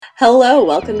Hello,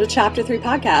 welcome to Chapter 3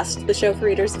 Podcast, the show for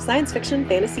readers of science fiction,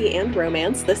 fantasy, and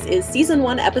romance. This is Season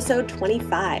 1, Episode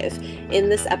 25. In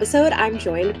this episode, I'm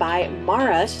joined by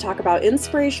Mara to talk about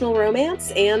inspirational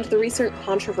romance and the recent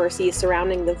controversy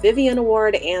surrounding the Vivian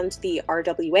Award and the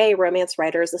RWA, Romance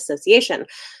Writers Association.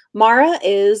 Mara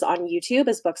is on YouTube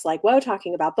as Books Like Woe,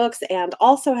 talking about books, and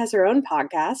also has her own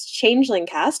podcast, Changeling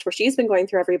Cast, where she's been going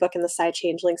through every book in the Psy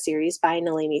Changeling series by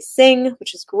Nalini Singh,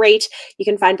 which is great. You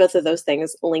can find both of those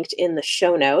things linked in the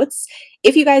show notes.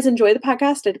 If you guys enjoy the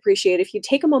podcast, I'd appreciate if you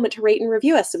take a moment to rate and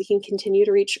review us so we can continue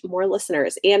to reach more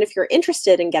listeners. And if you're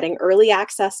interested in getting early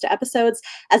access to episodes,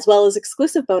 as well as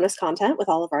exclusive bonus content with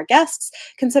all of our guests,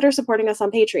 consider supporting us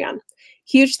on Patreon.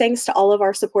 Huge thanks to all of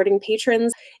our supporting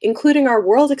patrons, including our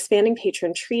world-expanding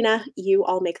patron, Trina. You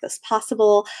all make this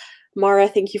possible. Mara,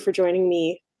 thank you for joining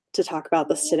me to talk about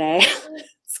this today.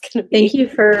 It's gonna be... Thank you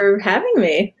for having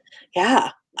me.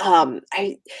 Yeah.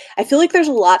 I feel like there's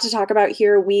a lot to talk about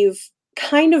here. We've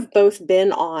kind of both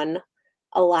been on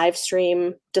a live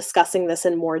stream discussing this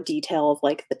in more detail of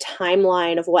like the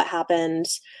timeline of what happened.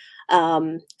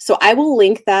 So I will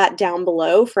link that down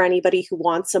below for anybody who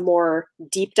wants a more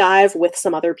deep dive with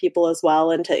some other people as well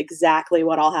into exactly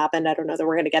what all happened. I don't know that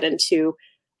we're going to get into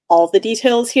all the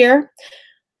details here,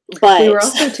 but we were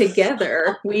also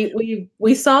together.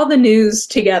 We saw the news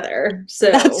together.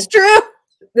 So that's true.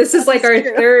 This is like our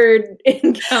third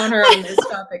encounter on this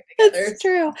topic together. It's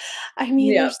true. I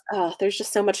mean, there's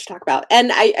just so much to talk about.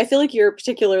 And I feel like you're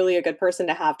particularly a good person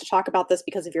to have to talk about this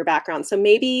because of your background. So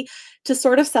maybe to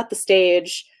sort of set the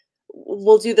stage,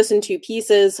 we'll do this in two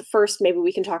pieces. First, maybe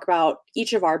we can talk about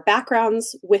each of our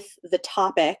backgrounds with the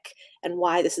topic and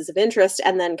why this is of interest,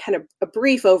 and then kind of a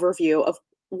brief overview of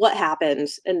what happened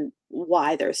and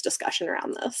why there's discussion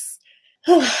around this.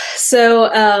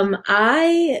 So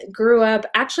I grew up,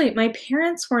 actually, my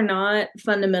parents were not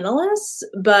fundamentalists,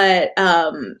 but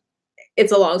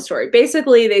it's a long story.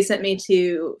 Basically, they sent me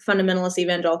to fundamentalist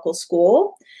evangelical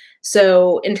school.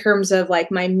 So in terms of like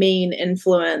my main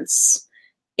influence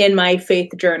in my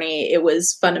faith journey, it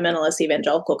was fundamentalist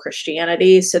evangelical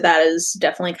Christianity. So that is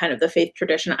definitely kind of the faith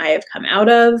tradition I have come out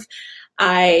of.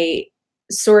 I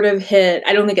sort of hit,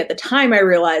 I don't think at the time I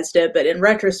realized it, but in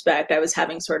retrospect, I was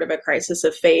having sort of a crisis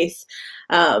of faith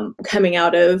coming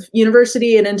out of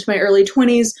university and into my early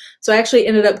 20s. So I actually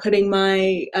ended up putting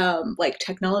my like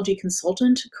technology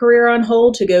consultant career on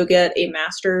hold to go get a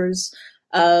master's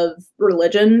of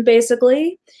religion,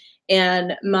 basically.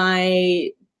 And my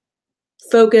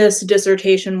focus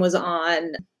dissertation was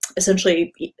on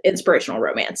essentially inspirational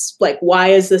romance. Like, why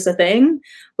is this a thing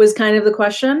was kind of the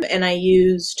question. And I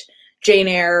used Jane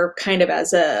Eyre kind of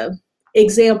as a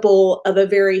example of a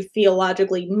very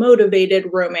theologically motivated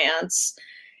romance,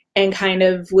 and kind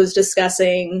of was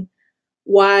discussing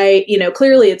why,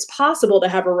 clearly it's possible to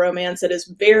have a romance that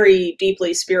is very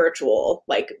deeply spiritual,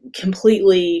 like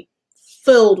completely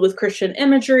filled with Christian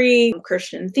imagery,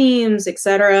 Christian themes,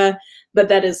 etc., but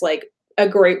that is like a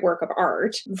great work of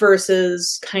art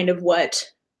versus kind of what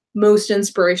most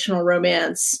inspirational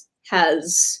romance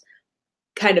has,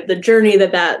 kind of the journey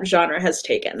that genre has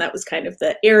taken. That was kind of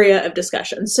the area of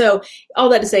discussion. So all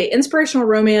that to say, inspirational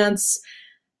romance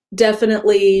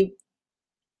definitely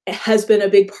has been a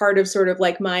big part of sort of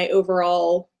like my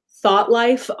overall thought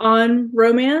life on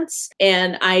romance.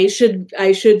 And I should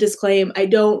disclaim, I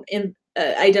don't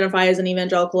identify as an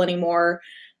evangelical anymore.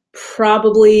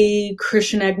 Probably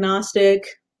Christian agnostic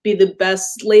be the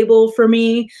best label for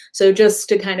me. So just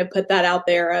to kind of put that out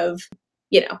there of,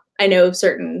 I know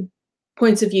certain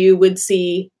points of view would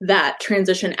see that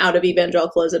transition out of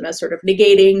evangelicalism as sort of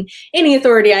negating any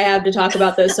authority I have to talk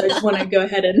about this. So I just want to go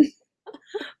ahead and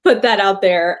put that out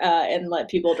there and let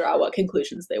people draw what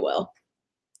conclusions they will.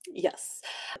 Yes.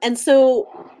 And so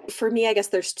for me, I guess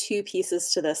there's two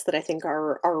pieces to this that I think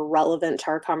are relevant to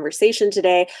our conversation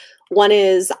today. One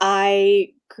is I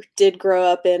did grow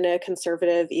up in a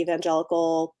conservative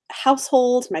evangelical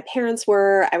household. My parents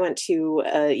were. I went to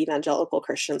an evangelical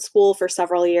Christian school for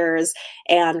several years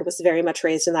and was very much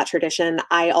raised in that tradition.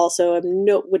 I also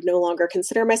would no longer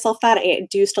consider myself that. I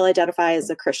do still identify as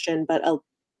a Christian, but a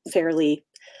fairly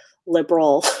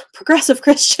liberal, progressive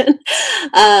Christian.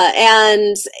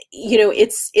 And,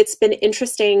 it's been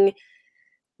interesting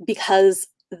because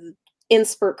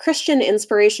Christian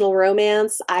inspirational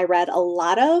romance I read a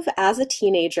lot of as a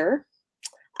teenager.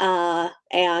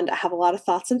 And I have a lot of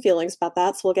thoughts and feelings about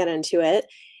that, so we'll get into it.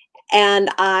 And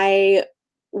I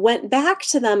went back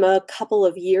to them a couple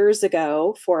of years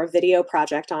ago for a video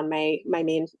project on my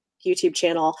main YouTube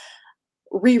channel,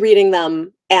 rereading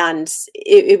them, and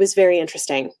it was very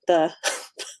interesting. The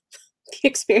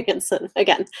experience. And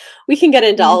again, we can get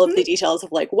into all of the details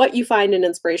of like what you find in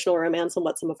inspirational romance and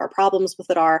what some of our problems with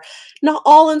it are. Not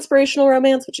all inspirational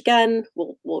romance, which again,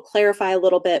 we'll clarify a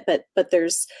little bit, but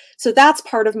so that's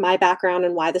part of my background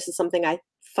and why this is something I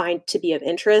find to be of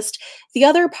interest. The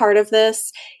other part of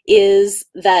this is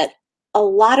that a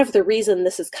lot of the reason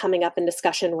this is coming up in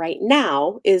discussion right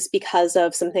now is because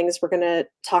of some things we're going to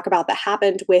talk about that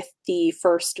happened with the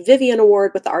first Vivian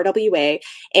Award with the RWA.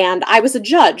 And I was a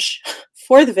judge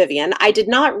for the Vivian. I did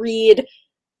not read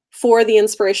for the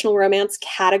inspirational romance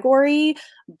category,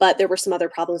 but there were some other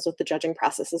problems with the judging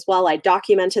process as well. I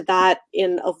documented that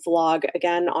in a vlog,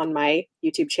 again, on my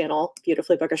YouTube channel,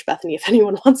 Beautifully Bookish Bethany, if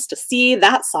anyone wants to see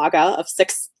that saga of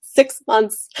six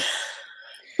months.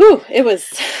 Ooh, it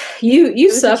was you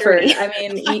suffered. I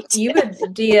mean, you would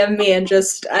DM me and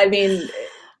just, I mean,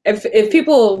 if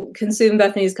people consume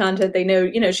Bethany's content, they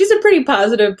know, she's a pretty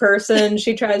positive person.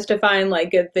 She tries to find like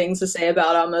good things to say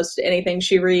about almost anything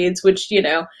she reads, which,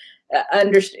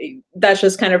 that's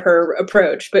just kind of her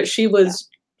approach. But she was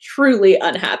truly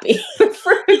unhappy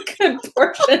for a good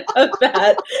portion of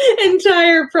that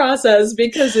entire process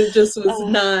because it just was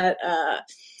not.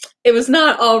 It was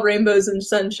not all rainbows and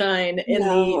sunshine in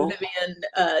the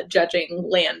Vivian judging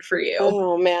land for you.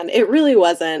 Oh man, it really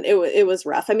wasn't. It was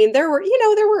rough. I mean, there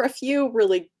were a few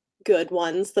really good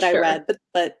ones that I read,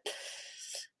 but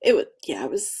it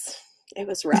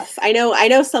was rough. I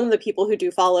know some of the people who do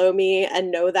follow me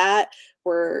and know that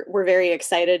were very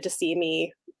excited to see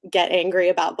me get angry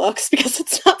about books because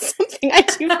it's not something I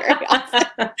do very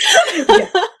often.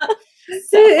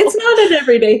 It's not an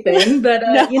everyday thing, but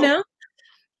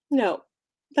No,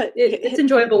 but it's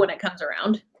enjoyable when it comes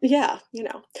around. Yeah,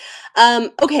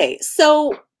 Okay,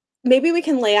 so maybe we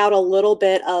can lay out a little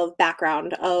bit of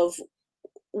background of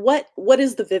what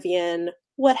is the Vivian,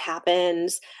 what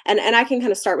happens, and I can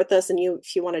kind of start with this, and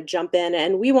if you want to jump in,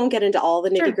 and we won't get into all the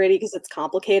nitty gritty because it's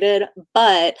complicated,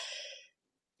 but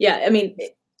yeah, I mean,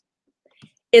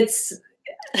 it's.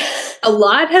 A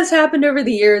lot has happened over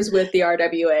the years with the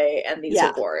RWA and these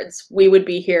awards. We would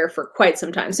be here for quite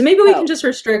some time. So maybe we can just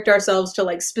restrict ourselves to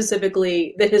like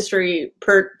specifically the history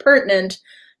pertinent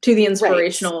to the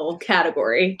inspirational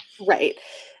category. Right.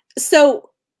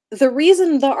 So the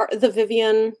reason the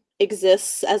Vivian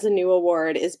exists as a new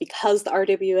award is because the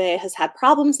RWA has had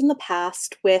problems in the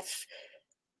past with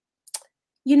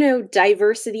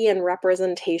diversity and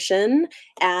representation.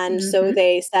 And so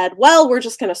they said, well, we're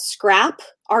just going to scrap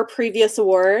our previous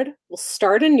award. We'll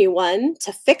start a new one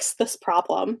to fix this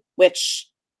problem, which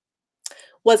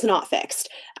was not fixed.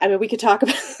 I mean, we could talk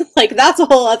about like that's a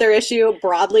whole other issue.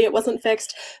 Broadly, it wasn't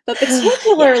fixed, but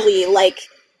particularly like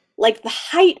the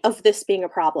height of this being a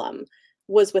problem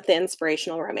was with the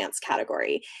inspirational romance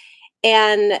category.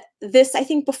 And this, I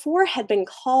think, before had been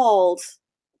called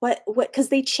what because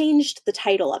they changed the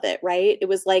title of it, right? It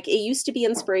was like it used to be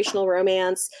inspirational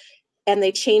romance and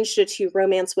they changed it to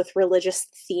romance with religious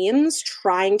themes,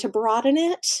 trying to broaden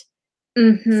it.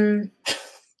 Mm-hmm.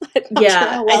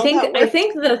 Yeah, sure I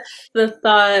think the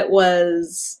thought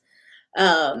was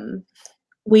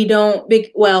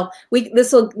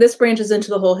this branches into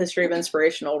the whole history of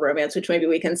inspirational romance, which maybe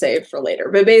we can save for later.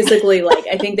 But basically, like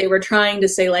I think they were trying to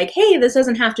say like, hey, this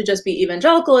doesn't have to just be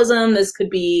evangelicalism. This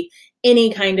could be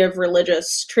any kind of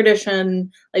religious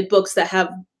tradition, like books that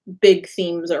have big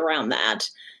themes around that.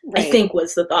 Right. I think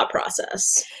was the thought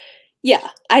process. Yeah,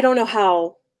 I don't know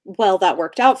how well that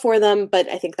worked out for them, but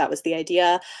I think that was the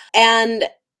idea. And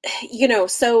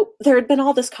so there had been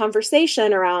all this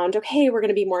conversation around, okay, we're going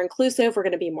to be more inclusive, we're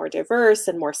going to be more diverse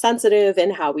and more sensitive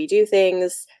in how we do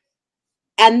things.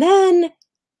 And then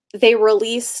they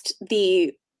released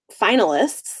the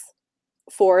finalists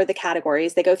for the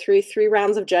categories. They go through 3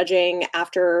 rounds of judging.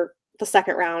 After the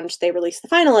second round, they release the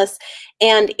finalists.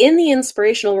 And in the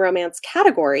inspirational romance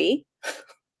category,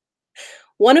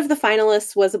 one of the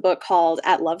finalists was a book called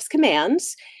At Love's Command.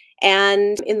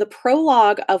 And in the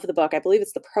prologue of the book, I believe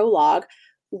it's the prologue,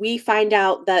 we find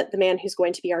out that the man who's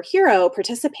going to be our hero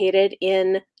participated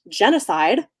in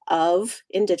genocide of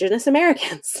Indigenous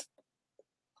Americans,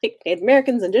 like Native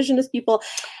Americans, Indigenous people.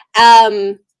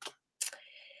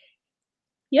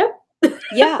 Yep.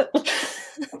 Yeah.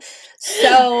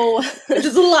 So which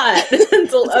is a lot.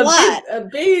 It's a lot.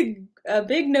 A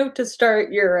big note to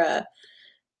start your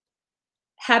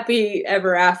happy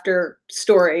ever after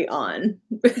story on.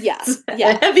 Yeah.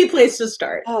 A heavy place to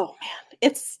start. Oh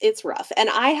man, it's rough. And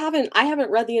I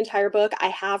haven't read the entire book. I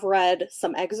have read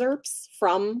some excerpts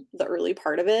from the early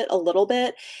part of it a little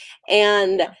bit.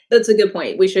 And that's a good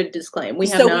point. We should disclaim.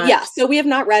 So we have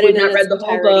not read it in its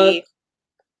entirety.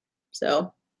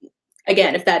 So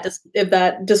Again, if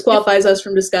that disqualifies us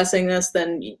from discussing this,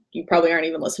 then you probably aren't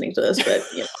even listening to this, but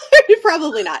you know.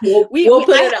 Probably not. We'll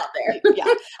put it out there.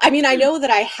 Yeah. I mean, I know that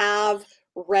I have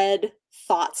read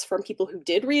thoughts from people who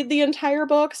did read the entire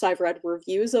book, so I've read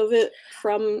reviews of it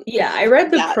from I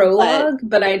read the prologue,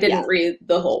 but I didn't read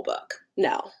the whole book.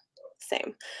 No,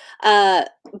 same.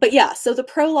 But yeah, so the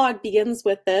prologue begins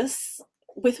with this,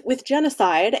 with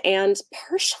genocide, and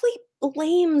partially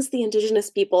blames the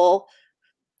indigenous people,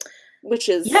 which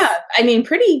is... Yeah, I mean,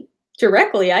 pretty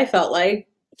directly, I felt like.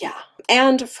 Yeah.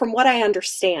 And from what I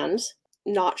understand,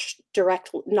 not direct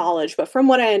knowledge, but from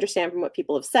what I understand from what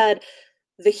people have said,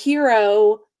 the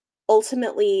hero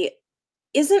ultimately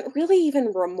isn't really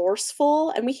even remorseful,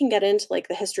 and we can get into like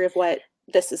the history of what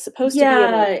this is supposed to be,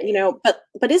 and, you know,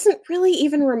 but isn't really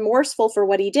even remorseful for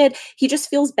what he did. He just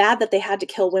feels bad that they had to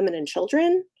kill women and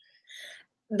children.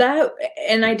 That,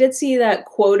 and I did see that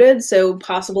quoted, so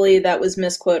possibly that was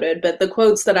misquoted, but the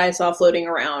quotes that I saw floating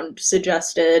around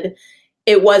suggested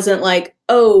it wasn't like,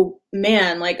 oh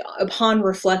man, like upon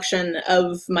reflection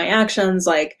of my actions,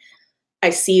 like I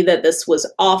see that this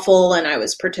was awful and I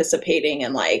was participating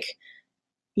in like,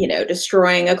 you know,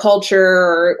 destroying a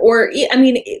culture or I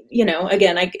mean, you know,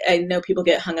 again, I know people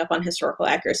get hung up on historical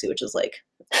accuracy, which is like,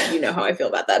 you know how I feel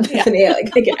about that. Yeah.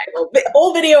 Like, again, I have a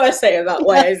whole video essay about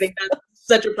why I think that's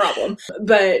such a problem.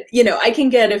 But, you know, I can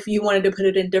get if you wanted to put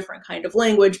it in different kind of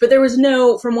language, but there was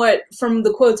no, from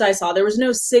the quotes I saw, there was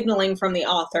no signaling from the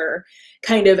author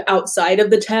kind of outside of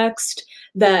the text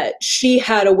that she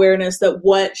had awareness that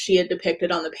what she had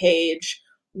depicted on the page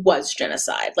was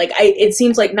genocide. Like, it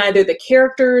seems like neither the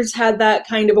characters had that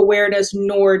kind of awareness,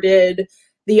 nor did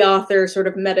the author sort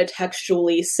of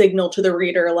metatextually signal to the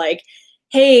reader, like,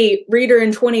 hey, reader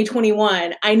in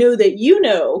 2021, I know that you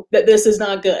know that this is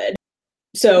not good.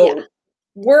 So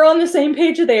we're on the same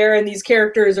page there, and these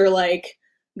characters are like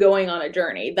going on a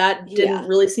journey. That didn't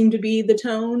really seem to be the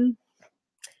tone.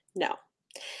 No.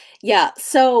 Yeah.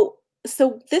 So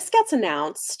this gets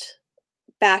announced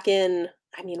back in,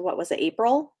 I mean, what was it,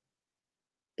 April?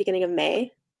 Beginning of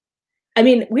May? I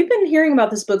mean, we've been hearing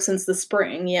about this book since the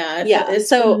spring. Yeah. It's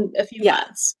been a few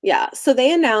months. Yeah. So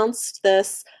they announced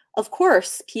this. Of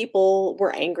course, people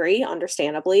were angry,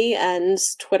 understandably, and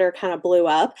Twitter kind of blew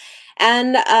up.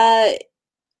 And,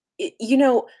 you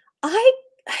know,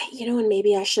 and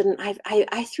maybe I shouldn't,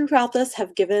 I throughout this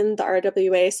have given the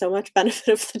RWA so much benefit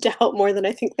of the doubt, more than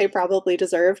I think they probably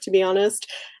deserve, to be honest.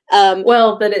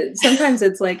 Well, but sometimes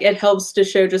it's like, it helps to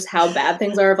show just how bad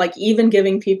things are, of like even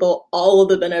giving people all of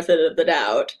the benefit of the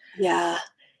doubt. Yeah.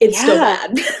 It's still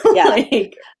bad.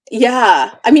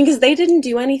 Yeah. I mean, because they didn't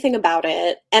do anything about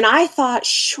it. And I thought,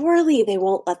 surely they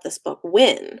won't let this book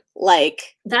win.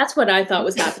 Like, that's what I thought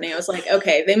was happening. I was like,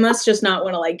 okay, they must just not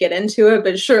want to like get into it,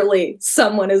 but surely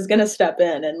someone is going to step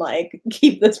in and like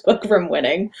keep this book from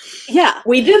winning. Yeah.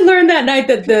 We did learn that night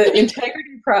that the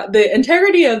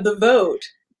integrity of the vote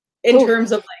in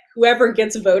terms of like whoever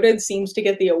gets voted seems to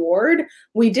get the award.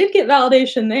 We did get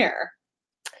validation there.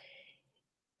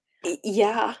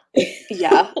 Yeah.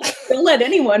 Don't let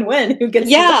anyone win who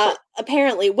gets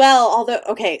apparently. Well, although,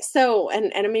 okay, so,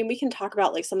 and I mean, we can talk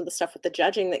about like some of the stuff with the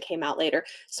judging that came out later.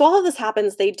 So all of this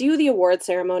happens, they do the award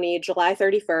ceremony July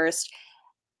 31st,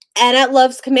 and At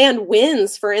Love's Command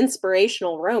wins for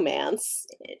inspirational romance.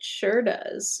 It sure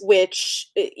does.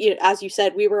 Which, you know, as you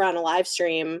said, we were on a live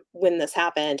stream when this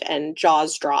happened, and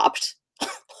jaws dropped.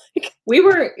 It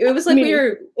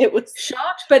was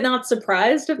shocked but not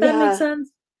surprised, if that makes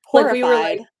sense. Horrified. Like we were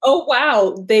like, oh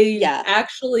wow, they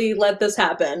actually let this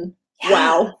happen. Yeah.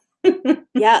 Wow.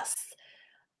 Yes.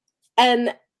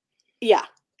 And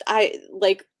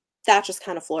that just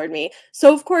kind of floored me.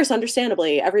 So of course,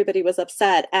 understandably, everybody was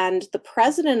upset. And the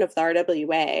president of the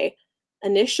RWA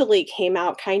initially came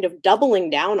out kind of doubling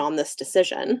down on this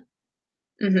decision.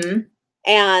 Mm-hmm.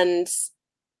 And,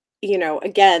 you know,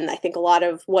 again, I think a lot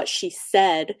of what she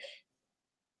said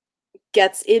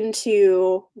gets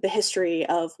into the history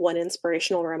of what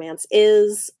inspirational romance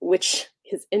is, which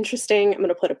is interesting. I'm going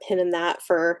to put a pin in that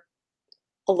for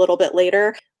a little bit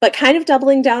later, but kind of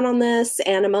doubling down on this,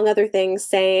 and among other things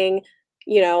saying,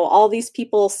 you know, all these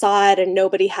people saw it and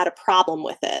nobody had a problem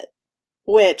with it,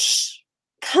 which,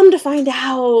 come to find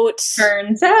out,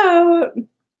 turns out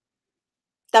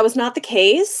that was not the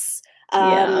case.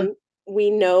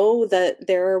 We know that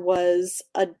there was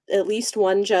at least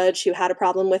one judge who had a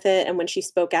problem with it, and when she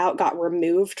spoke out, got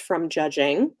removed from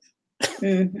judging.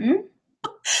 Mm-hmm.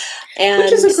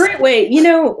 Which is a great way, you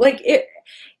know, like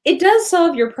it does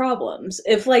solve your problems.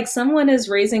 If like someone is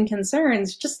raising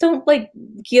concerns, just don't like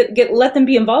let them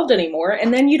be involved anymore,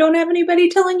 and then you don't have anybody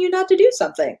telling you not to do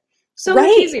something. So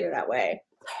much easier that way.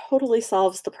 totally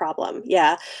solves the problem.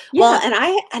 Yeah. Well,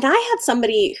 Yeah. and I had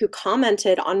somebody who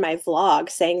commented on my vlog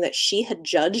saying that she had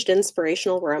judged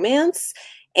inspirational romance,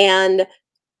 and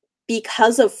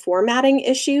because of formatting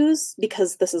issues,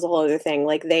 because this is a whole other thing,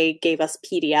 like they gave us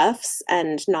PDFs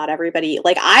and not everybody,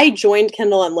 like I joined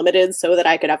Kindle Unlimited so that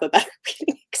I could have a better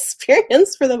reading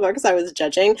experience for the books I was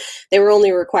judging. They were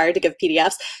only required to give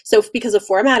PDFs. So because of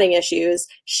formatting issues,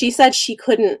 she said she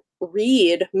couldn't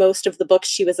read most of the books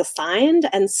she was assigned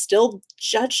and still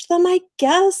judged them, I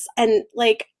guess. And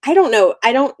like, I don't know.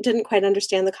 Didn't quite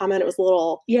understand the comment. It was a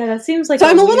little, Yeah, that seems like so a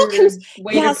I'm a little weird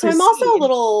way to so I'm also a proceed.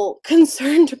 little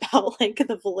concerned about like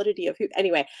the validity of who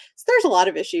anyway. So there's a lot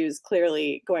of issues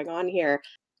clearly going on here.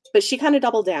 But she kind of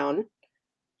doubled down.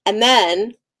 And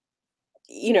then,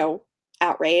 you know,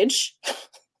 outrage.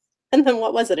 And then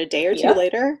what was it, a day or two Yep.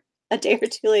 later? A day or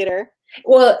two later.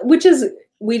 Well, which is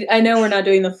I know we're not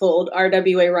doing the full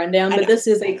RWA rundown, I but know. this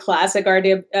is a classic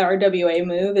RWA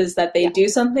move, is that they Yeah. do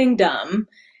something dumb,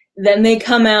 then they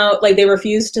come out like they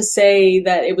refuse to say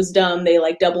that it was dumb, they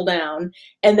like double down,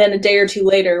 and then a day or two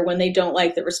later when they don't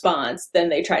like the response, then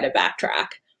they try to backtrack.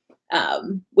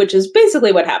 Which is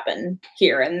basically what happened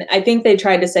here. And I think they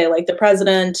tried to say like the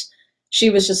president,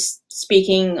 she was just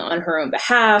speaking on her own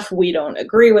behalf. We don't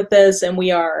agree with this, and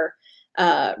we are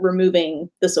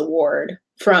removing this award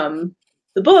from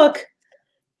the book,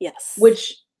 Yes.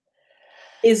 which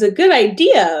is a good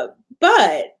idea,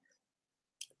 but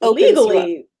Opens you up.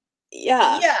 legally,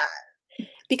 Yeah. yeah.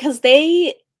 Because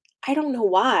I don't know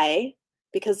why,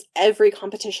 because every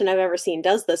competition I've ever seen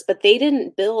does this, but they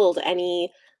didn't build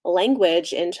any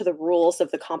language into the rules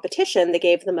of the competition. They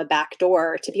gave them a back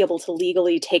door to be able to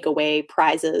legally take away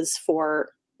prizes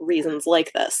for reasons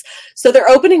like this. So they're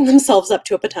opening themselves up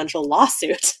to a potential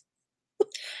lawsuit.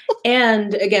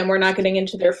 And again, we're not getting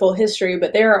into their full history,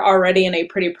 but they're already in a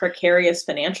pretty precarious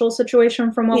financial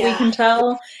situation from what we Yeah. can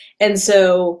tell. And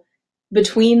so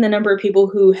between the number of people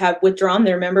who have withdrawn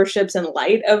their memberships in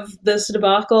light of this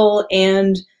debacle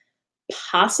and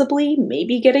possibly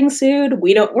maybe getting sued,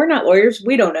 we're not lawyers,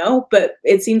 we don't know, but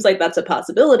it seems like that's a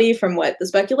possibility from what the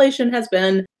speculation has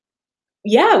been.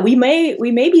 Yeah, we may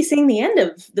be seeing the end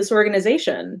of this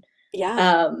organization.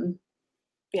 Yeah. Um,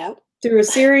 Yep. through a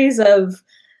series of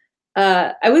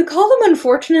I would call them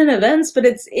unfortunate events, but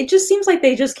it just seems like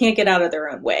they just can't get out of their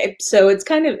own way. So it's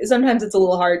kind of, sometimes it's a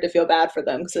little hard to feel bad for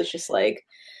them because it's just like,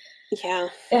 Yeah.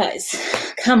 guys,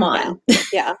 come Yeah. on.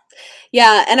 Yeah.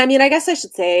 Yeah. And I mean, I guess I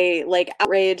should say like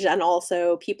outrage and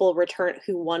also people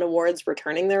who won awards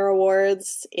returning their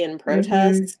awards in Mm-hmm.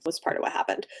 protests was part of what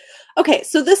happened. Okay,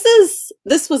 so this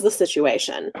was the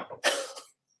situation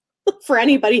for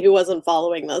anybody who wasn't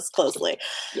following this closely.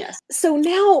 Yes. So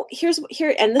now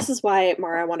and this is why,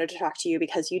 Mara, I wanted to talk to you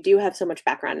because you do have so much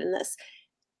background in this.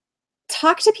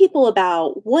 Talk to people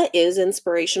about what is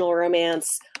inspirational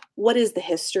romance, what is the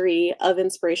history of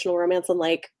inspirational romance, and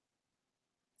like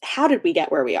how did we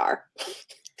get where we are?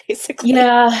 Basically.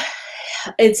 Yeah.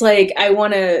 It's like, I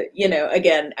want to,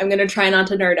 again, I'm going to try not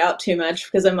to nerd out too much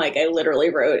because I'm like, I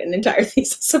literally wrote an entire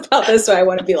thesis about this. So I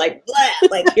want to be like, blah,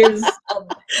 like, here's,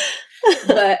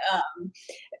 but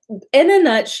in a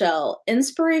nutshell,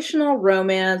 inspirational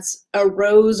romance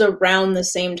arose around the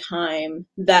same time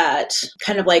that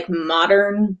kind of like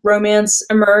modern romance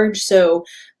emerged. So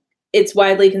it's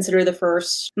widely considered the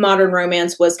first modern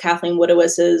romance was Kathleen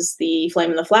Woodiwis's The Flame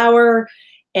and the Flower.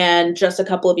 And just a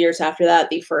couple of years after that,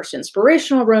 the first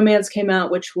inspirational romance came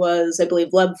out, which was, I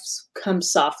believe, Love Comes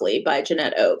Softly by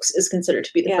Jeanette Oakes, is considered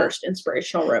to be the first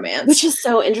inspirational romance. Which is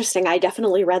so interesting. I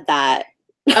definitely read that.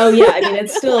 Oh yeah, I mean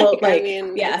it's still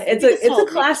it's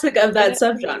a classic of that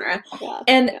subgenre.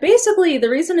 And basically the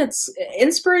reason it's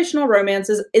inspirational romance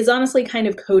is honestly kind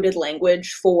of coded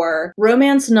language for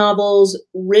romance novels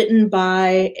written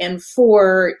by and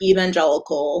for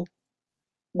evangelical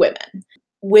women.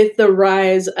 With the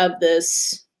rise of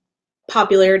this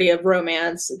popularity of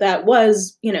romance that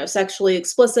was, sexually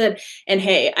explicit, and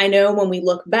hey, I know when we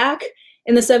look back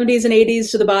in the 70s and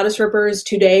 80s to the bodice rippers,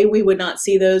 today we would not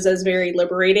see those as very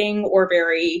liberating or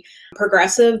very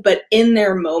progressive, but in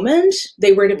their moment,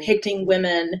 they were depicting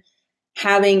women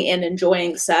having and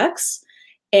enjoying sex,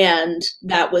 and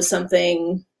that was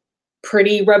something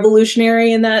pretty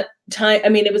revolutionary in that time. I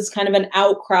mean, it was kind of an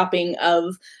outcropping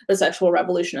of the sexual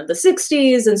revolution of the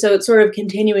 60s, and so it's sort of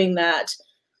continuing that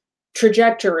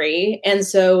trajectory. And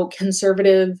so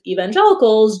conservative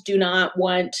evangelicals do not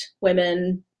want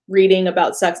women reading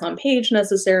about sex on page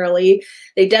necessarily.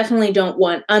 They definitely don't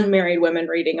want unmarried women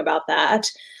reading about that.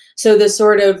 So this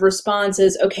sort of response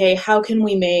is, okay, how can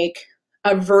we make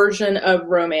a version of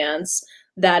romance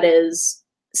that is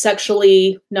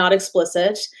sexually not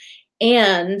explicit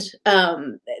And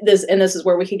this is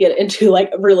where we could get into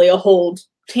like really a whole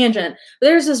tangent.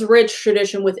 There's this rich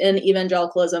tradition within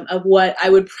evangelicalism of what I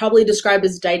would probably describe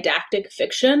as didactic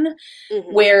fiction,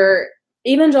 where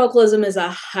evangelicalism is a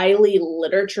highly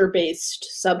literature-based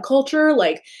subculture.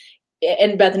 Like,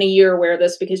 and Bethany, you're aware of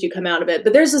this because you come out of it,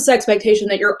 but there's this expectation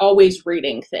that you're always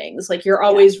reading things. Like, you're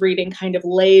always reading kind of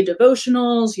lay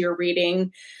devotionals, you're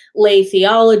reading lay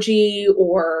theology,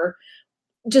 or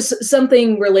just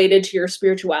something related to your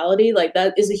spirituality. Like,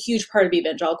 that is a huge part of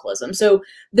evangelicalism. So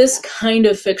this kind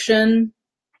of fiction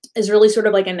is really sort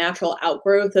of like a natural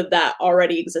outgrowth of that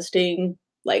already existing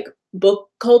like book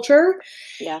culture.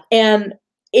 Yeah. And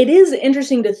it is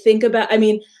interesting to think about. I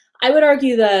mean, I would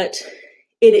argue that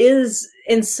it is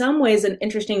in some ways an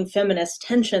interesting feminist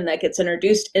tension that gets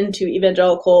introduced into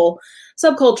evangelical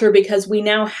subculture, because we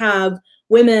now have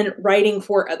women writing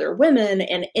for other women,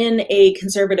 and in a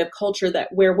conservative culture that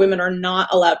where women are not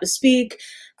allowed to speak,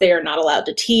 they are not allowed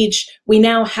to teach. We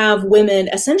now have women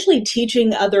essentially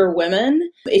teaching other women.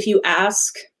 If you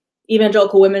ask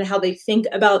evangelical women how they think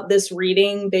about this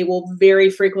reading, they will very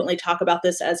frequently talk about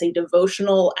this as a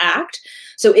devotional act.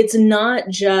 So it's not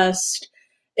just,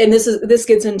 and this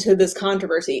gets into this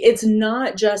controversy, it's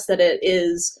not just that it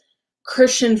is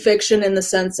Christian fiction in the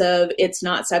sense of it's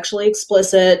not sexually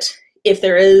explicit. If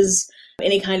there is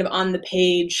any kind of on the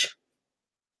page,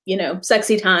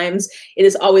 sexy times, it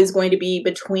is always going to be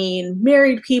between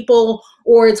married people,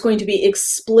 or it's going to be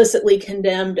explicitly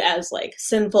condemned as like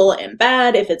sinful and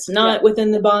bad if it's not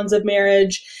within the bonds of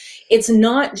marriage. It's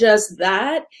not just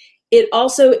that. It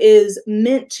also is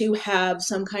meant to have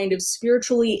some kind of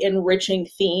spiritually enriching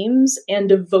themes and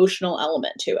devotional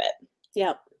element to it.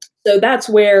 Yeah. So that's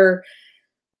where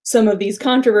some of these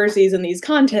controversies and these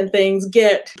content things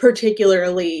get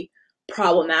particularly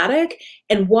problematic,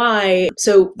 and why.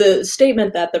 So the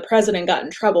statement that the president got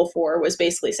in trouble for was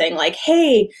basically saying like,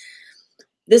 hey,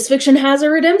 this fiction has a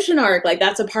redemption arc, like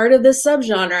that's a part of this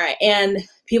subgenre. And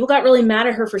people got really mad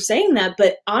at her for saying that,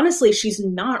 but honestly, she's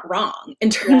not wrong. In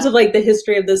terms of like the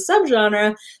history of this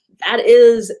subgenre, that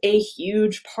is a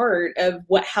huge part of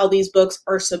how these books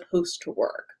are supposed to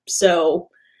work. So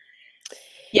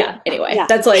anyway,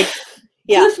 that's like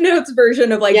Cliff Notes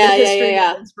version of like the history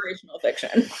of inspirational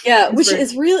fiction. Yeah, which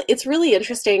is it's really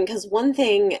interesting, because one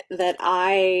thing that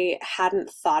I hadn't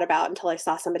thought about until I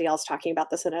saw somebody else talking about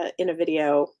this in a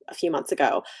video a few months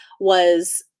ago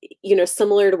was,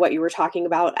 similar to what you were talking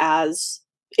about as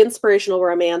inspirational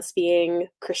romance being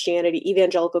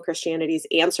evangelical Christianity's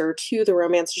answer to the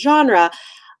romance genre.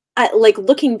 Like,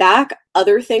 looking back,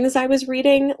 other things I was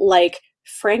reading, like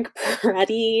Frank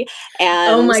Peretti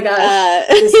and oh my gosh,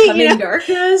 This Coming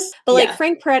Darkness. But like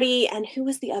Frank Peretti, and who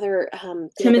was the other?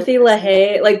 Timothy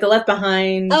LaHaye, like the Left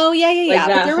Behind. Oh yeah. Like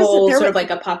that but whole sort of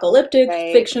like apocalyptic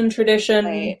fiction tradition.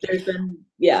 Right. There's been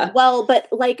Well, but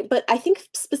I think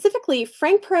specifically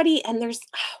Frank Peretti, and there's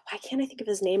why can't I think of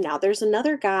his name now? There's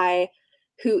another guy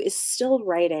who is still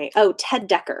writing. Oh, Ted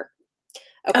Dekker.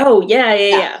 Okay. Oh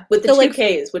yeah. With the so, two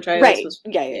Ks, which I was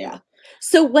yeah.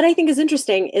 So what I think is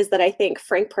interesting is that I think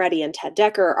Frank Peretti and Ted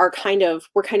Dekker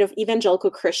were kind of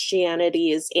evangelical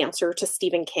Christianity's answer to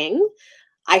Stephen King.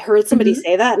 I heard somebody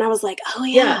say that, and I was like, oh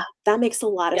yeah, that makes a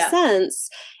lot of sense.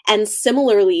 And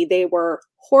similarly, they were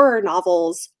horror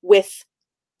novels with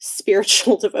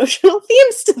spiritual devotional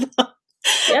themes to them.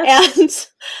 And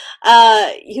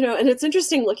and it's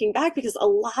interesting looking back, because a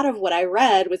lot of what I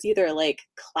read was either like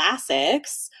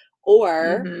classics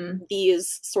or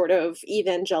these sort of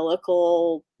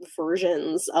evangelical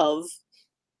versions of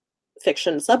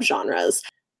fiction subgenres.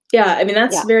 Yeah, I mean,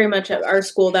 that's very much at our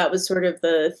school. That was sort of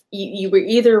you were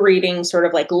either reading sort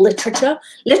of like literature,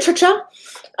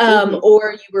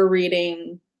 or you were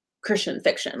reading Christian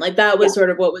fiction. Like that was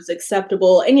sort of what was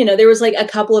acceptable. And, there was like a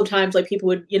couple of times like people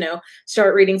would,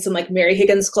 start reading some like Mary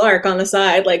Higgins Clark on the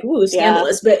side, like, ooh,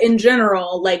 scandalous. But in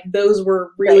general, like those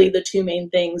were really the two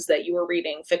main things that you were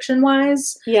reading fiction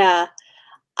wise. Yeah.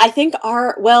 I think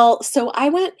so I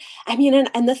went,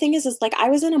 and the thing is like, I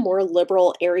was in a more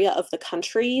liberal area of the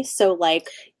country. So like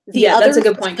that's a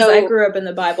good point. Because I grew up in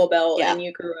the Bible Belt and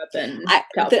you grew up in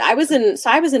I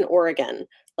was in Oregon,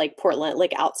 like Portland,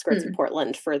 like outskirts of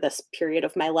Portland for this period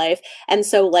of my life. And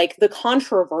so like the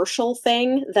controversial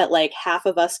thing that like half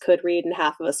of us could read and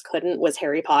half of us couldn't was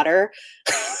Harry Potter.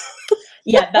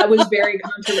 That was very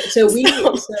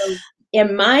controversial. So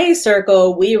in my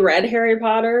circle, we read Harry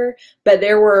Potter, but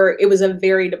it was a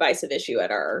very divisive issue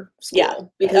at our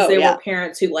school because there were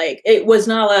parents who like, it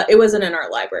wasn't in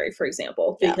our library, for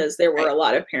example, because there were a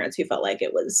lot of parents who felt like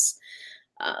it was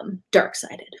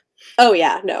dark-sided. Oh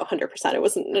yeah, no, 100%. It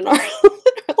wasn't in our, in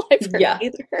our library Yeah.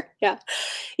 either. Yeah.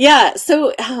 Yeah.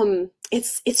 So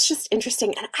it's just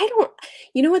interesting. And I don't,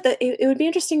 you know what, it would be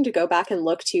interesting to go back and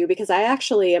look too, because I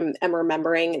actually am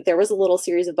remembering there was a little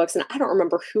series of books, and I don't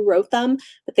remember who wrote them,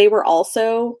 but they were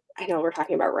also, I know we're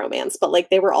talking about romance, but like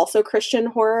they were also Christian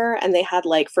horror, and they had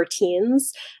like for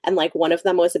teens, and like one of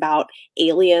them was about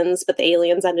aliens, but the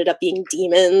aliens ended up being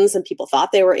demons and people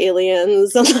thought they were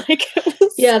aliens. And like it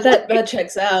was Yeah, that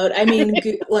checks out. I mean,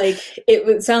 like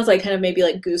it sounds like kind of maybe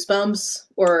like Goosebumps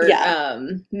or yeah,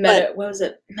 but what was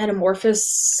it?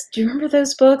 Metamorphosis. Do you remember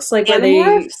those books? Like where they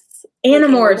Animorphs? Like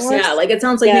Animorphs, yeah. Animorphs? Like it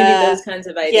sounds like maybe Yeah. those kinds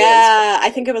of ideas. Yeah, I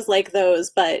think it was like those,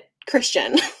 but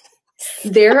Christian.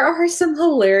 There are some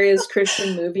hilarious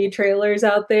Christian movie trailers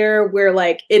out there where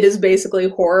like it is basically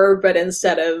horror, but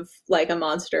instead of like a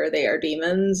monster, they are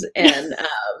demons. And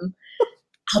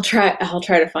I'll try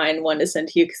to find one to send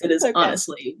to you because it is Okay.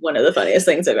 honestly one of the funniest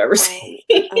things I've ever Oh, seen.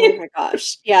 oh my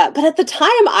gosh. Yeah, but at the time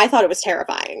I thought it was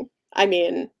terrifying. I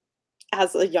mean,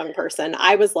 as a young person,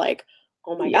 I was like,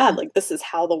 "Oh my God, Yeah. like this is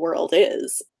how the world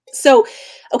is." So,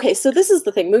 okay, so this is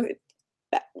the thing. Moving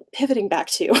pivoting back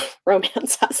to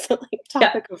romance as the like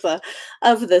Yeah. topic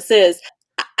of this is,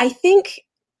 I think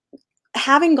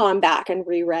having gone back and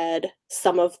reread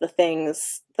some of the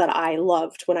things that I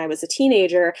loved when I was a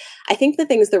teenager, I think the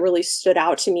things that really stood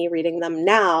out to me reading them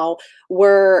now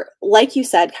were, like you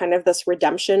said, kind of this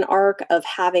redemption arc of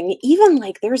having, even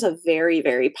like there's a very,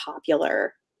 very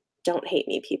popular, don't hate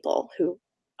me, people who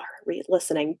are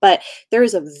listening, but there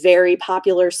is a very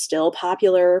popular, still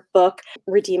popular book,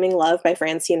 Redeeming Love by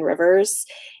Francine Rivers.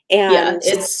 Yeah, And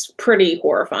it's pretty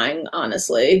horrifying,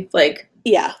 honestly. Like,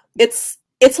 yeah, it's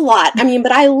a lot. I mean,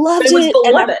 but I but loved it was it,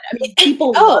 and beloved. I mean,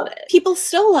 people love oh, it. people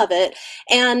still love it.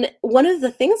 And one of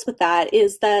the things with that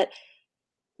is that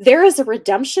there is a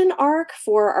redemption arc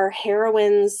for our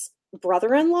heroine's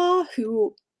brother-in-law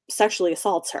who sexually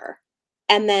assaults her.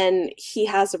 And then he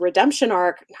has a redemption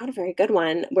arc, not a very good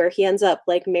one, where he ends up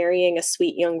like marrying a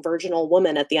sweet young virginal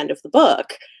woman at the end of the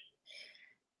book.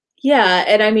 Yeah,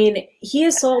 and I mean, he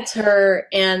assaults her,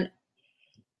 and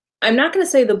I'm not going to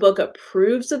say the book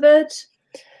approves of it,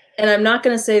 and I'm not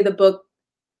going to say the book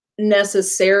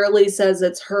necessarily says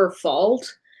it's her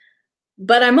fault,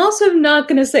 but I'm also not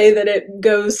going to say that it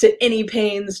goes to any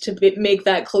pains to make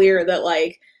that clear that,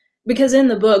 like, because in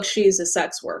the book, she's a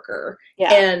sex worker,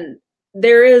 Yeah. and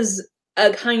there is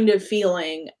a kind of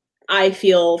feeling I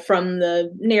feel from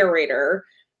the narrator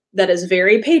that is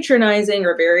very patronizing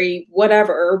or very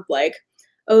whatever, like,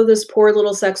 oh, this poor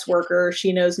little sex worker,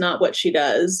 she knows not what she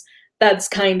does. That's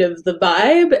kind of the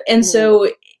vibe. And Mhm. so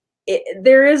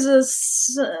there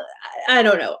is I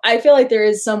don't know. I feel like there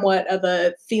is somewhat of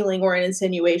a feeling or an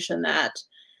insinuation that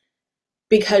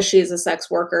because she's a sex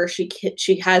worker,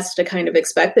 she has to kind of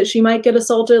expect that she might get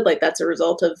assaulted. Like that's a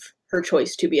result of her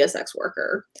choice to be a sex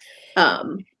worker,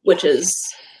 which is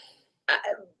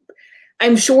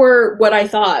I'm sure what I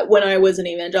thought when I was an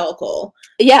evangelical.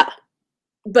 Yeah.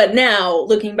 But now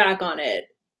looking back on it,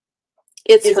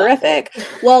 It's horrific.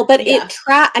 awful. Well, but Yeah.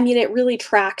 I mean, it really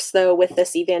tracks though with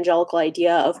this evangelical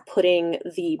idea of putting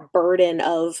the burden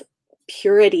of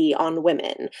purity on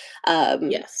women.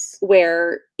 Yes.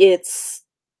 Where it's,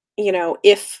 you know,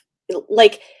 if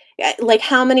like like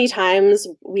how many times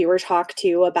we were talked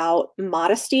to about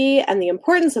modesty, and the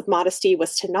importance of modesty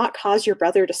was to not cause your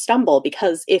brother to stumble,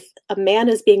 because if a man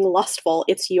is being lustful,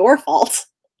 it's your fault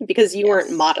because you weren't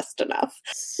Yes. modest enough,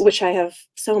 which I have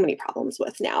so many problems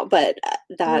with now, but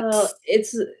Well, that's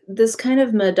it's this kind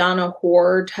of Madonna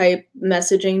whore type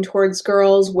messaging towards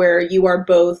girls where you are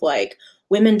both like,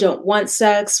 women don't want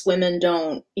sex, women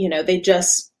don't,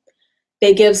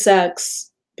 they give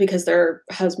sex because their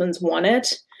husbands want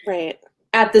it. right.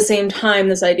 At the same time,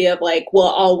 this idea of like, well,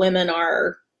 all women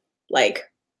are like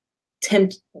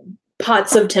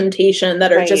pots of temptation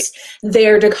that are Right. just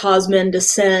there to cause men to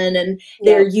sin, and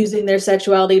they're Yep. using their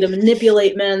sexuality to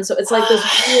manipulate men. So it's like this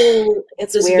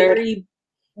It's this weird. very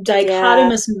Yeah.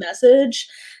 dichotomous message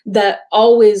that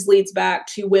always leads back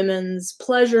to women's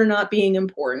pleasure not being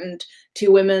important,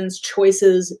 to women's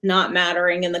choices not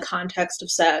mattering in the context of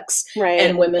sex, Right.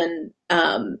 and women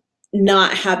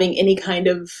not having any kind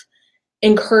of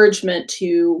encouragement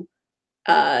to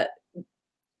uh,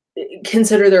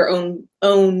 consider their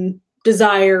own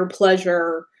desire,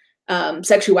 pleasure,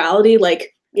 sexuality.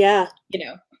 Like, Yeah. you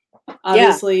know, Yeah.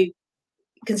 obviously,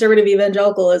 conservative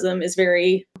evangelicalism is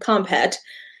very compet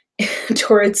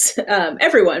towards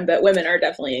everyone, but women are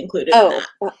definitely included in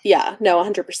that. Yeah. No,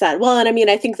 100%. Well, and I mean,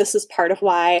 I think this is part of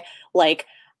why, like,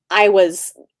 I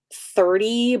was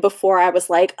 30 before I was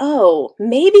like, oh,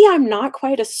 maybe I'm not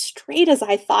quite as straight as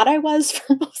I thought I was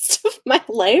for most of my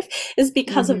life, is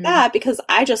because of Mm-hmm. that. Because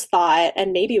I just thought,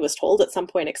 and maybe was told at some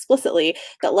point explicitly,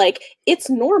 that like it's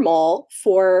normal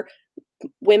for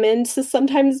women to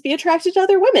sometimes be attracted to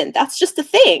other women. That's just a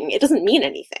thing. It doesn't mean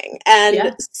anything. And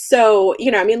Yeah. so,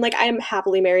 I mean, like I am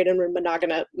happily married and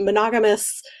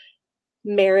monogamous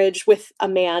marriage with a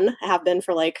man. I have been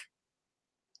for like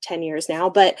 10 years now,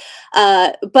 but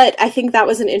I think that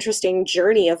was an interesting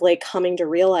journey of like coming to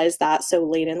realize that so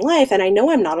late in life. And I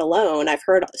know I'm not alone. I've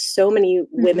heard so many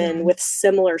women Mm-hmm. with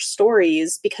similar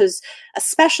stories, because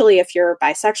especially if you're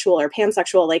bisexual or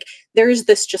pansexual, like there's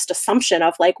this just assumption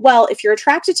of like, well, if you're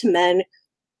attracted to men,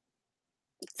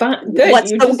 Fine, good. what's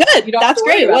so good? You don't have That's to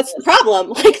worry great. about What's the this. problem?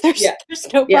 Like Yeah.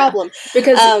 there's no Yeah, problem.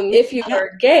 because if you Yeah.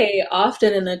 are gay,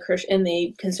 often in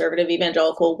the conservative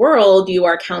evangelical world, you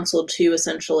are counseled to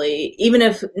essentially, even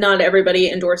if not everybody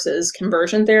endorses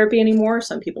conversion therapy anymore,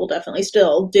 some people definitely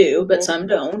still do, but Mhm. some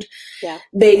don't. Yeah.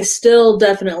 They still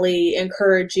definitely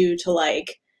encourage you to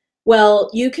like,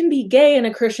 well, you can be gay and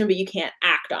a Christian, but you can't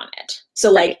act on it.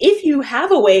 So like, Right. if you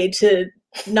have a way to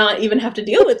not even have to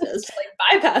deal with this, to,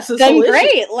 like bypass this Then whole issue,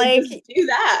 great. like Like just do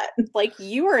that. like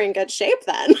you were in good shape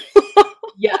then.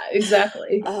 Yeah,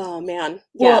 exactly. Oh man.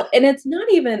 Yeah. Well, and it's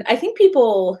not even, I think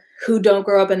people who don't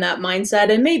grow up in that mindset,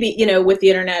 and maybe, with the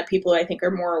internet, people I think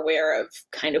are more aware of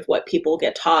kind of what people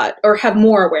get taught or have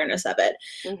more awareness of it.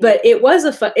 Mhm. But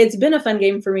it's been a fun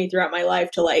game for me throughout my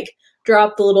life to like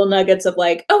drop the little nuggets of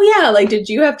like, oh yeah, like did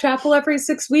you have chapel every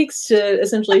 6 weeks to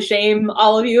essentially shame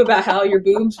all of you about how your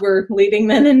boobs were leading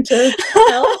men into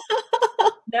hell?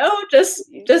 No, just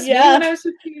me Yeah. when I was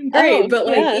 15. Great. Oh, But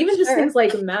like yeah, even just sure. things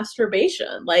like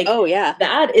masturbation, like Oh, yeah.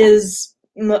 that is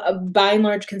by and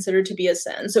large considered to be a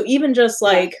sin. So even just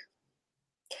like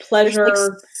There's like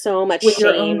pleasure so much with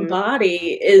your own shame.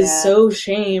 body is Yeah. so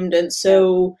shamed and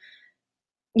so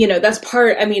that's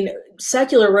part. I mean,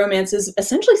 secular romance is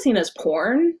essentially seen as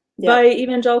porn Yep. by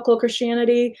evangelical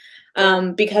Christianity,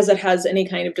 Yeah. because it has any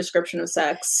kind of description of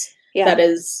sex Yeah. that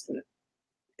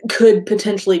could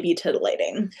potentially be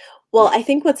titillating. Well, I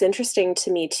think what's interesting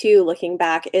to me too, looking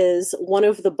back, is one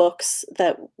of the books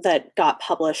that got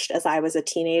published as I was a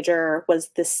teenager was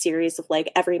this series of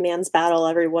like Every Man's Battle,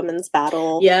 Every Woman's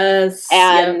Battle. Yes.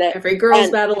 And yep. Every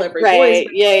girl's battle, every boy's right.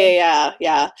 battle.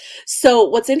 Yeah. So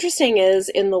what's interesting is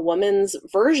in the woman's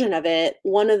version of it,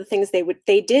 one of the things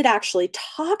they did actually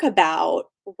talk about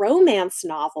romance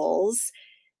novels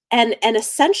and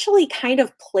essentially kind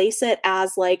of place it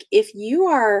as like, if you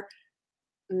are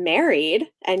married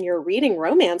and you're reading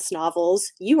romance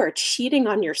novels, you are cheating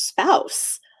on your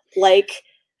spouse. Like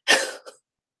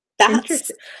that's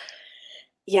Interesting.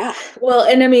 yeah. Well,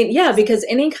 and I mean, yeah, because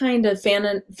any kind of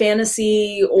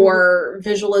fantasy or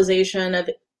visualization of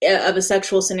a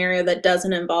sexual scenario that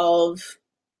doesn't involve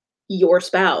your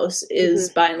spouse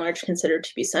is by and large considered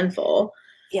to be sinful.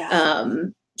 Yeah.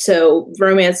 So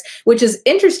romance, which is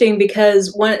interesting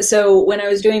because when I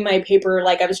was doing my paper,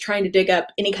 like I was trying to dig up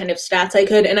any kind of stats I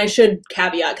could, and I should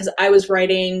caveat because I was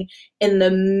writing in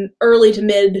the early to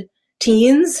mid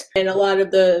teens, and a lot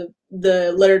of the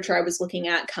literature I was looking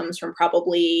at comes from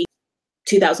probably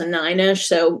 2009-ish.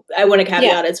 So I want to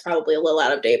caveat it's probably a little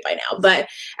out of date by now. But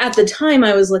at the time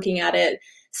I was looking at it,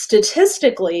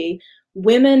 statistically,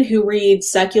 women who read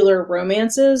secular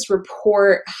romances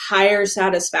report higher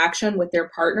satisfaction with their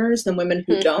partners than women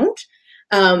who don't,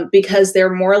 because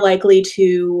they're more likely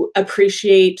to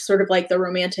appreciate sort of like the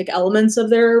romantic elements of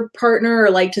their partner,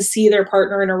 or like to see their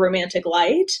partner in a romantic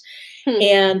light.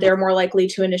 And they're more likely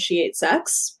to initiate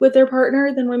sex with their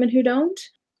partner than women who don't.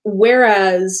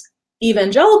 Whereas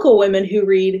evangelical women who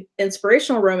read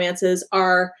inspirational romances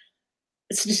are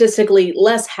statistically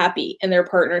less happy in their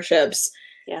partnerships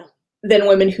than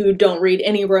women who don't read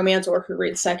any romance or who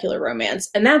read secular romance.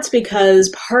 And that's because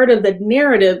part of the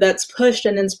narrative that's pushed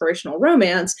in inspirational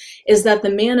romance is that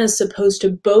the man is supposed to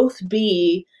both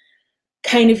be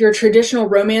kind of your traditional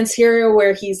romance hero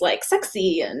where he's like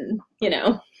sexy and,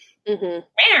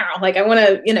 like I want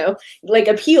to, like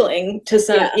appealing to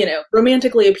some,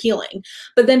 romantically appealing.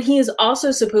 But then he is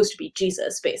also supposed to be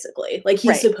Jesus, basically. Like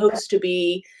he's supposed to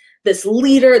be this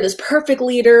leader, this perfect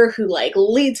leader who like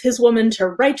leads his woman to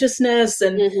righteousness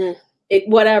and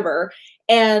whatever.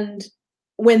 And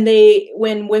when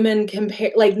women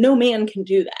compare, like no man can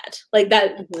do that. Like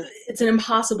that, it's an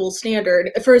impossible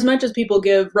standard. For as much as people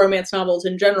give romance novels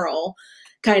in general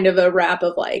kind of a rap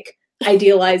of like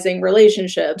idealizing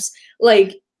relationships,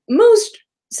 like most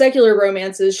secular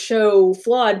romances show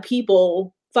flawed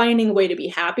people finding a way to be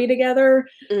happy together.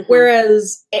 Mhm.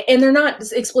 Whereas, and they're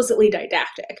not explicitly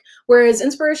didactic. Whereas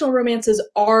inspirational romances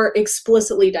are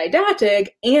explicitly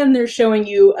didactic, and they're showing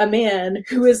you a man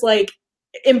who is like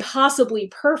impossibly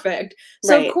perfect.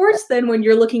 So Right. of course, then when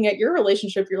you're looking at your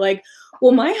relationship, you're like,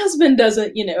 well, my husband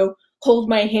doesn't, hold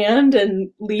my hand and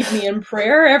lead me in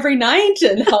prayer every night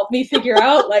and help me figure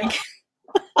out like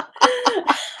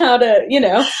how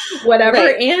to, whatever.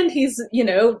 Right. And he's,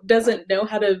 doesn't know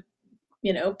how to,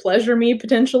 pleasure me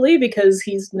potentially because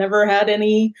he's never had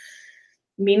any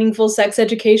meaningful sex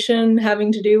education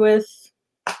having to do with,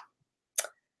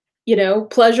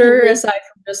 pleasure Mhm. aside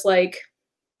from just like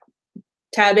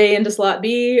tab A into slot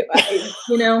B,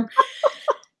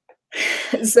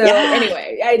 So Yeah.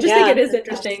 anyway, I just think it is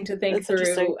interesting to think That's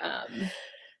interesting. through.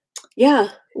 Yeah.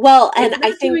 Well, and It's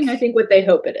not doing, I think, what they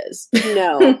hope it is.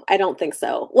 no, I don't think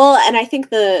so. Well, and I think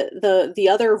the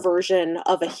other version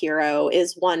of a hero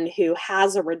is one who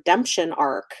has a redemption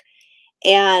arc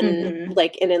and Mhm.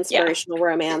 like an inspirational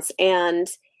romance. And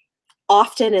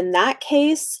often in that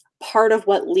case, part of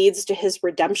what leads to his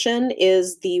redemption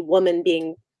is the woman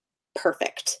being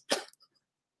perfect.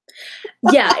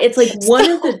 Yeah, it's like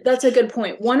that's a good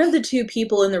point. One of the two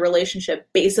people in the relationship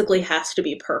basically has to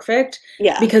be perfect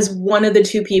Yeah. because one of the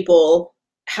two people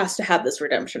has to have this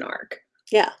redemption arc.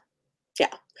 Yeah.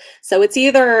 Yeah. So it's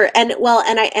either, and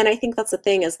I think that's the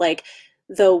thing is like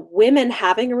the women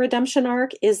having a redemption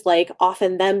arc is like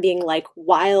often them being like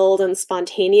wild and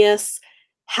spontaneous,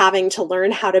 having to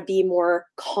learn how to be more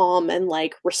calm and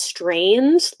like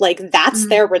restrained. Like that's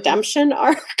their Mhm. redemption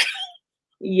arc.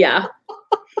 Yeah.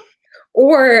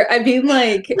 Or I mean,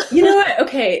 like, you know what?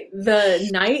 Okay, The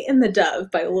Knight and the Dove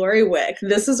by Lori Wick.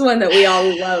 This is one that we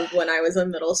all loved when I was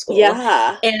in middle school.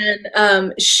 Yeah.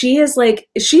 And she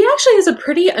actually is a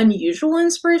pretty unusual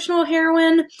inspirational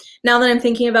heroine. Now that I'm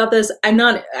thinking about this, I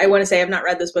want to say I've not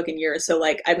read this book in years, so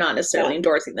like I'm not necessarily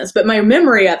endorsing this, but my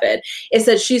memory of it is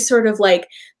that she's sort of like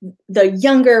the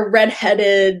younger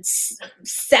redheaded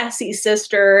sassy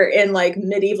sister in like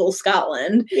medieval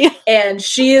Scotland. Yeah. And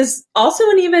she is also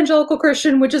an evangelical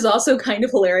Christian, which is also kind of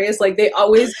hilarious. Like they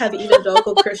always have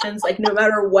evangelical Christians, like no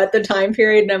matter what the time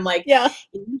period. And I'm like, Yeah.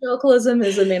 Evangelicalism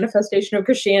is a manifestation of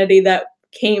Christianity that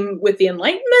came with the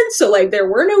Enlightenment. So like there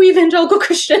were no evangelical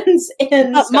Christians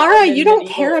in Mara, you don't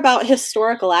care about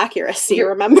historical accuracy,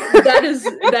 remember? That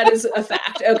is a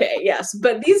fact. Okay, yes.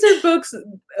 But these are books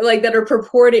like that are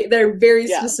purporting, they're very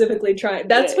specifically trying.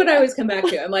 That's what I always come back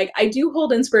to. I'm like, I do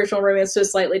hold inspirational romance to a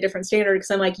slightly different standard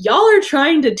because I'm like, y'all are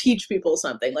trying to teach people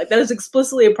something. Like that is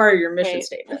explicitly a part of your mission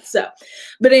statement. So,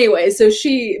 but anyway,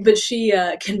 she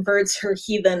converts her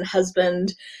heathen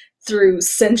husband through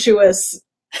sensuous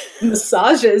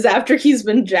massages after he's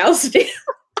been jousting.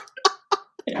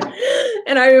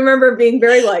 And I remember being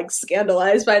very like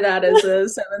scandalized by that as a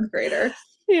 7th grader.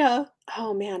 Yeah.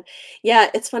 Oh man. Yeah,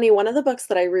 it's funny. One of the books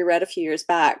that I reread a few years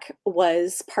back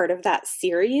was part of that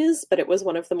series, but it was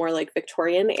one of the more like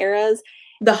Victorian eras.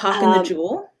 The Hawk and the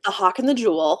Jewel? The Hawk and the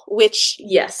Jewel, which,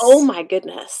 yes. Oh my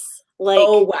goodness. Like,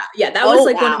 oh wow. Yeah, that was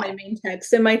like one of my main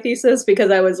texts in my thesis because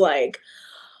I was like,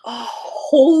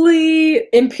 holy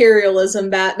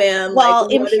imperialism, Batman. Well,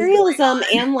 like, imperialism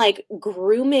and like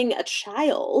grooming a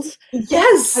child.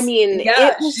 Yes. I mean,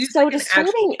 it was so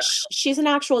disturbing. She's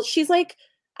like,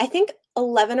 I think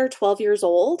 11 or 12 years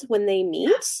old when they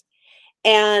meet.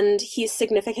 And he's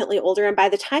significantly older. And by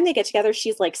the time they get together,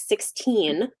 she's like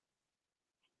 16.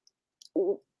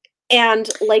 And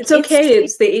like, it's okay.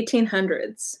 It's the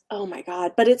 1800s. Oh my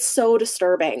God. But it's so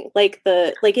disturbing. Like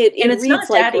it reads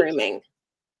like grooming.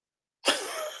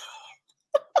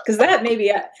 Because that maybe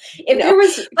if there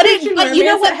was but you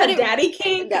know what had daddy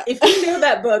kink, if you know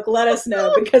that book, let us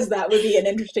know because that would be an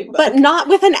interesting book. But not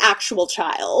with an actual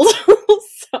child.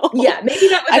 So, yeah, maybe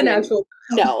not with an actual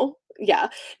child.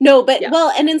 No, but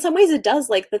well, and in some ways it does.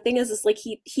 Like the thing is like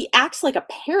he acts like a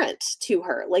parent to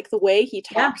her. Like the way he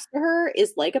talks to her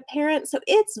is like a parent. So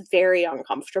it's very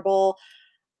uncomfortable.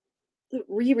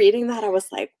 Rereading that, I was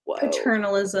like, whoa.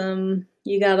 Paternalism,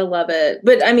 you gotta love it.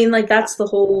 But I mean, like that's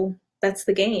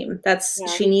the game.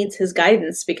 She needs his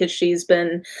guidance because she's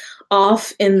been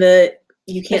off in the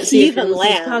you can't see heathen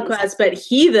lands, but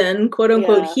heathen, quote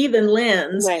unquote, heathen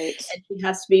lands, right? And she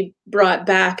has to be brought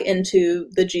back into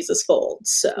the Jesus fold.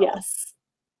 So yes,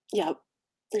 yep.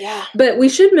 Yeah. But we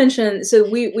should mention, so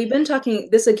we've been talking,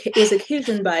 this is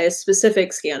occasioned by a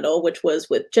specific scandal, which was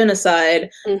with genocide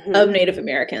of Native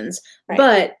Americans. Right.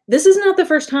 But this is not the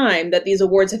first time that these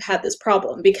awards have had this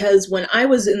problem, because when I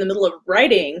was in the middle of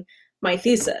writing my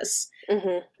thesis,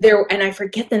 and I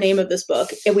forget the name of this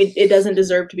book, it doesn't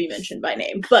deserve to be mentioned by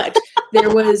name, but there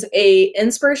was a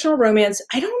inspirational romance.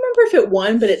 I don't remember remember if it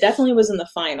won, but it definitely was in the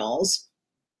finals,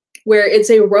 where it's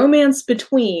a romance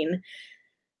between,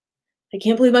 I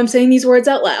can't believe I'm saying these words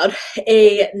out loud,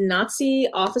 a Nazi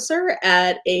officer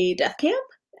at a death camp,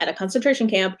 at a concentration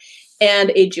camp,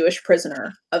 and a Jewish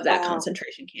prisoner of that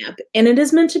concentration camp. And it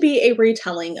is meant to be a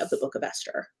retelling of the Book of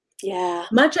Esther. Yeah.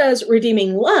 Much as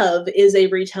Redeeming Love is a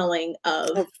retelling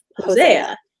of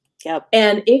Hosea. Yep.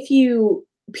 And if you,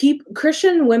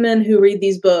 Christian women who read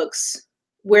these books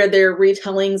where they're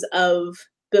retellings of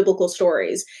biblical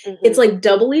stories, it's like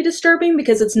doubly disturbing,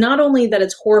 because it's not only that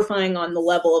it's horrifying on the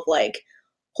level of like,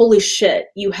 holy shit,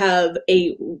 you have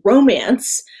a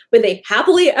romance with a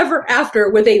happily ever after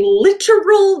with a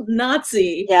literal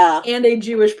Nazi and a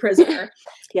Jewish prisoner.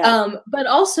 But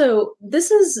also,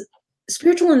 this is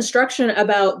spiritual instruction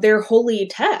about their holy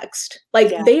text.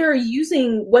 Like, they are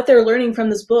using what they're learning from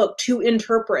this book to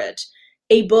interpret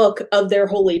a book of their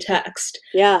holy text.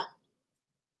 Yeah.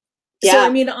 So, I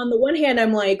mean, on the one hand,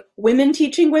 I'm like, women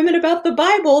teaching women about the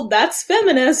Bible, that's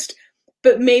feminist,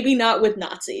 but maybe not with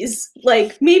Nazis.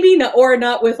 Like, maybe not, or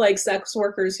not with, like, sex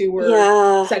workers who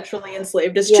were sexually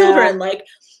enslaved as children. Like,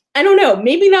 I don't know,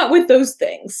 maybe not with those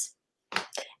things.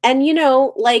 And, you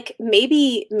know, like,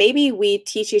 maybe we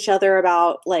teach each other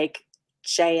about, like,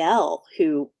 Jael,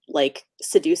 who, like,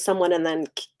 seduced someone and then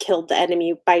killed the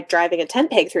enemy by driving a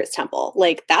tent peg through his temple.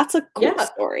 Like, that's a cool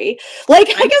story. Like,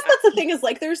 I guess that's the thing, is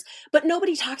like, but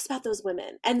nobody talks about those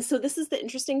women. And so this is the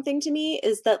interesting thing to me,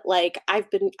 is that, like, I've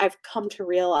come to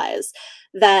realize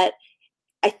that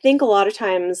I think a lot of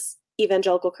times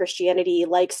evangelical Christianity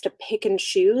likes to pick and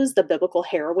choose the biblical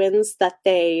heroines that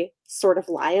they sort of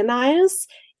lionize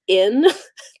in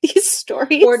these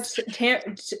stories. Or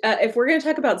if we're going to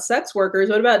talk about sex workers,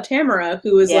 what about Tamara,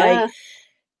 who was like,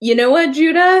 you know what,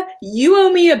 Judah, you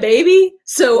owe me a baby,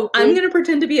 so I'm going to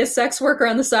pretend to be a sex worker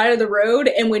on the side of the road,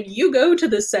 and when you go to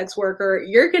this sex worker,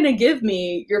 you're going to give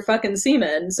me your fucking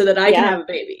semen so that I can have a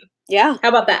baby. Yeah. How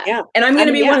about that? Yeah. And I'm going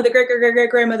to be one of the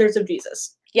great-great-great-grandmothers of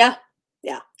Jesus. Yeah.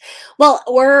 Yeah. Well,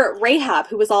 or Rahab,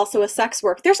 who was also a sex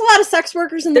worker. There's a lot of sex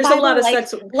workers in the Bible. There's a lot of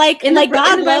sex workers. Like in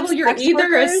God the Bible, you're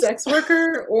either a sex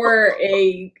worker or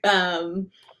a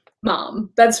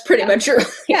mom. That's pretty much your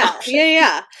option.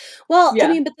 Yeah. Well, I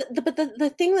mean, but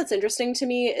the thing that's interesting to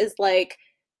me is, like,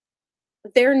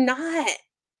 they're not,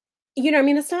 you know, I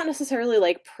mean, it's not necessarily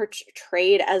like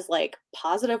portrayed as like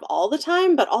positive all the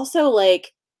time, but also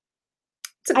like,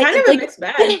 it's kind of a mixed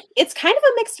bag. It's kind of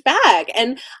a mixed bag.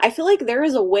 And I feel like there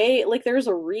is a way, like, there's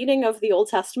a reading of the Old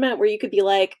Testament where you could be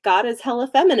like, God is hella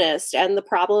feminist, and the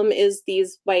problem is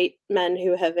these white men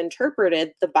who have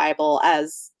interpreted the Bible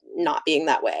as not being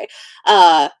that way.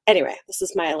 Anyway, this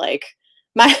is my, like,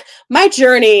 my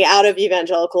journey out of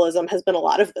evangelicalism has been a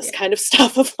lot of this kind of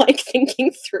stuff of, like,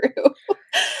 thinking through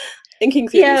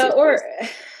Yeah, or,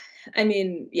 I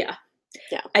mean, yeah.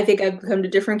 I think I've come to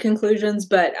different conclusions,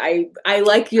 but I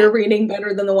like your reading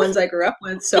better than the ones I grew up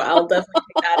with, so I'll definitely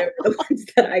take that over the ones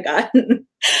that I got.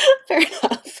 Fair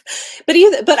enough.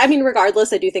 But I mean,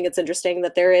 regardless, I do think it's interesting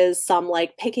that there is some,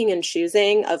 like, picking and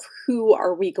choosing of who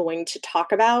are we going to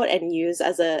talk about and use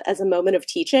as a moment of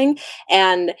teaching.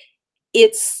 And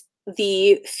it's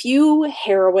the few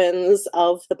heroines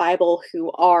of the Bible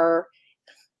who are,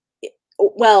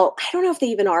 well, I don't know if they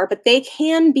even are, but they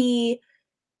can be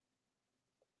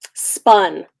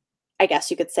spun, I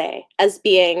guess you could say, as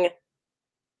being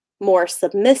more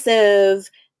submissive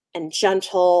and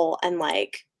gentle, and,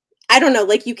 like, I don't know,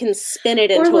 like, you can spin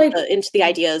it into, like, into the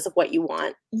ideas of what you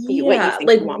want. Yeah, what you think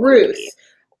like you want Ruth.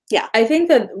 Yeah. I think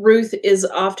that Ruth is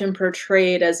often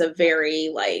portrayed as a very,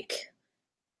 like,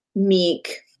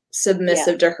 meek,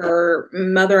 submissive to her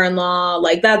mother-in-law.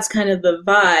 Like, that's kind of the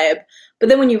vibe. But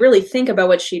then when you really think about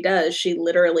what she does, she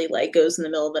literally, like, goes in the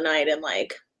middle of the night and,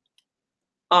 like,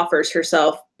 offers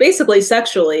herself basically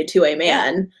sexually to a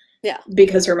man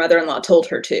because her mother-in-law told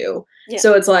her to.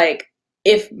 So it's like,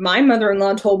 if my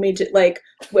mother-in-law told me to, like,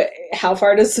 how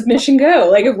far does submission go?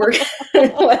 Like, if we're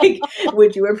like,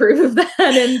 would you approve of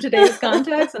that in today's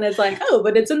context? And it's like, oh,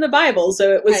 but it's in the Bible,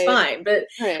 so it was fine. But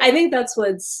I think that's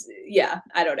what's,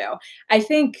 I don't know. I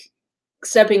think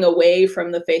stepping away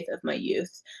from the faith of my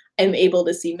youth, I'm able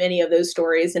to see many of those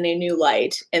stories in a new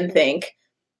light and think,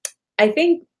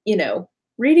 you know,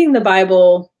 reading the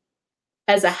Bible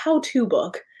as a how-to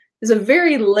book is a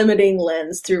very limiting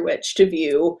lens through which to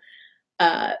view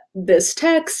this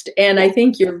text, and I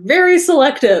think you're very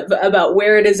selective about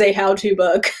where it is a how-to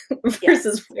book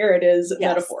versus where it is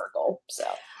metaphorical. So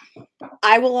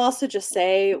I will also just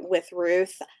say with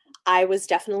Ruth, I was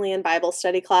definitely in Bible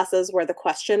study classes where the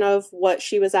question of what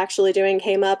she was actually doing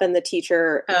came up, and the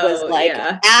teacher was Oh, like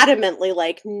yeah. adamantly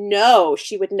like, no,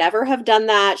 she would never have done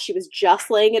that. She was just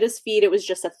laying at his feet. It was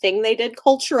just a thing they did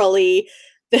culturally.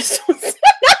 This was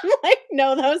I'm like,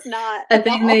 no, that was not A at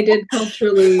thing all. they did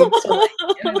culturally to, like,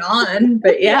 get it on.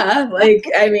 But yeah, like,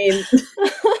 I mean,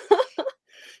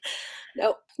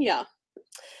 Nope. Yeah.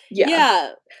 yeah.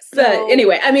 Yeah. But So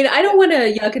anyway, I mean, I don't want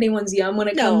to yuck anyone's yum when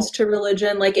it comes no. to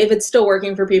religion. Like, if it's still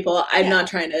working for people, I'm Yeah. not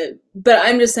trying to, but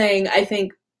I'm just saying, I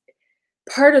think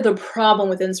part of the problem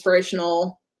with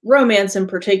inspirational romance in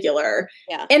particular,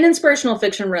 Yeah. and inspirational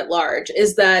fiction writ large,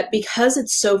 is that because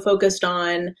it's so focused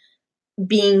on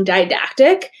being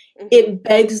didactic, Mhm. it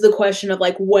begs the question of,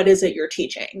 like, what is it you're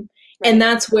teaching? Right. And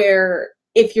that's where,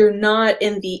 if you're not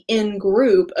in the in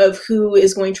group of who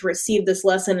is going to receive this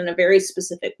lesson in a very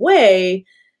specific way,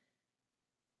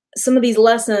 some of these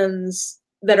lessons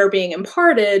that are being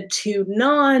imparted to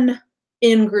non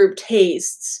in group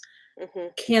tastes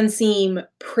Mhm. can seem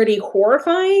pretty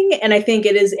horrifying. And I think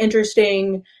it is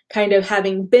interesting, kind of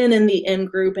having been in the in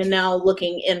group and now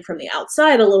looking in from the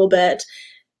outside a little bit,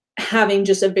 having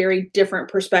just a very different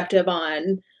perspective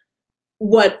on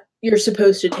what you're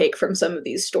supposed to take from some of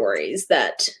these stories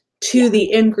that to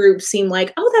the in group seem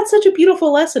like, oh, that's such a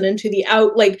beautiful lesson, and to the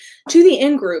out, like, to the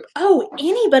in group, oh,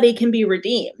 anybody can be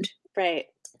redeemed. Right.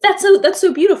 That's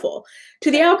so beautiful. To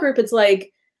the out group, it's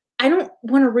like, I don't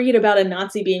want to read about a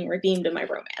Nazi being redeemed in my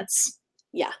romance.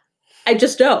 Yeah. I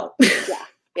just don't. Yeah.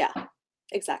 Yeah.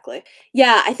 Exactly.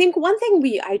 Yeah, I think one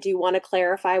thing I do want to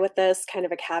clarify with this, kind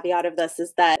of a caveat of this,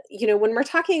 is that, when we're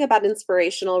talking about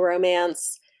inspirational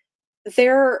romance,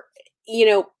 there,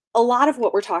 a lot of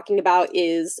what we're talking about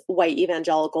is white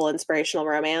evangelical inspirational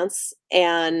romance.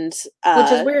 And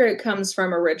Which is where it comes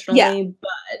from yeah, originally,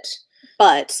 but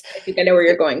but I think I know where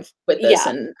you're going with this, yeah,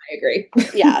 and I agree.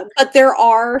 yeah, but there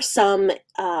are some,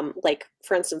 like,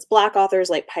 for instance, Black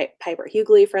authors like Piper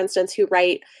Hughley, for instance, who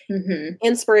write Mm-hmm.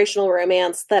 inspirational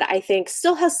romance that I think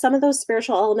still has some of those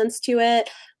spiritual elements to it,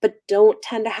 but don't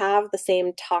tend to have the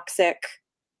same toxic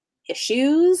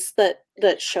issues that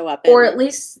show up Or in. at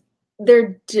least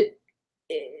they're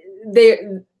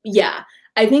yeah.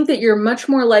 I think that you're much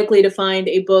more likely to find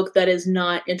a book that is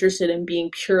not interested in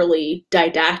being purely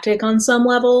didactic on some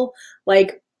level.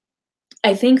 Like,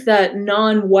 I think that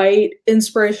non-white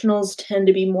inspirationals tend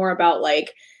to be more about,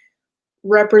 like,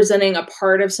 representing a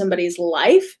part of somebody's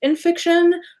life in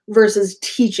fiction versus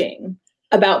teaching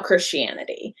about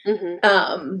Christianity.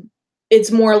 Mhm. It's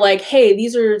more like, hey,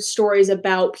 these are stories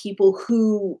about people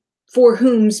for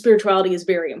whom spirituality is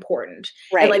very important.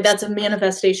 And, like, Right. that's a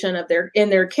manifestation of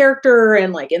their character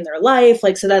and, like, in their life.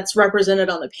 Like, so that's represented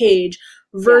on the page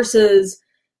Yeah. versus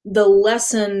the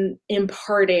lesson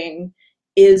imparting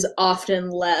is often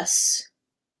less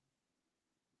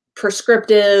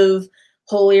prescriptive,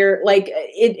 holier, like,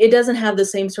 it doesn't have the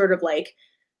same sort of, like,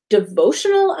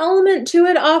 devotional element to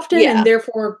it often, Yeah. and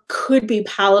therefore could be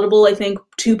palatable, I think,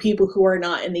 to people who are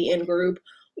not in the in group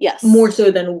Yes. more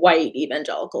so than white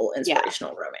evangelical Yeah.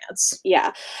 inspirational romance.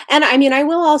 Yeah. And I mean, I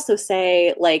will also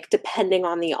say, like, depending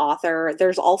on the author,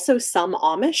 there's also some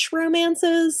Amish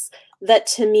romances that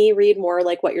to me read more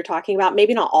like what you're talking about.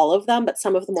 Maybe not all of them, but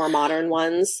some of the more modern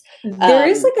ones. There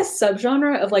is, like, a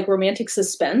subgenre of, like, romantic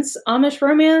suspense Amish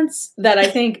romance that I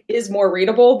think is more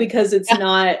readable because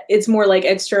Yeah. it's more, like,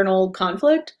 external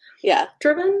conflict Yeah.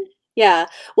 driven. Yeah.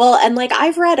 Well, and, like,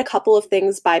 I've read a couple of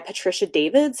things by Patricia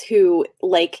Davids who,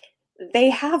 like, they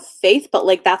have faith, but,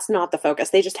 like, that's not the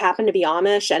focus. They just happen to be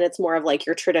Amish, and it's more of, like,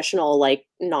 your traditional, like,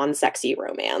 non-sexy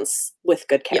romance with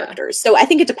good Yeah. characters. So I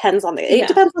think it depends on Yeah.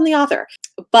 the author.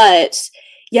 But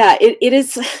yeah, it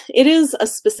is it is a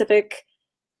specific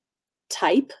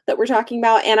type that we're talking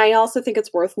about. And I also think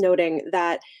it's worth noting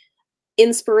that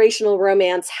inspirational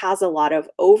romance has a lot of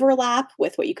overlap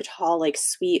with what you could call, like,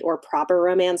 sweet or proper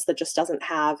romance that just doesn't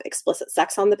have explicit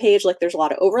sex on the page. Like, there's a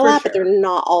lot of overlap, but they're sure.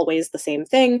 not always the same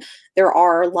thing. There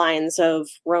are lines of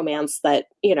romance that,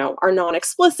 are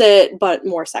non-explicit but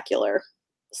more secular.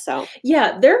 So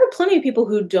Yeah, there are plenty of people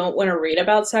who don't want to read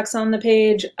about sex on the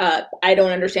page. I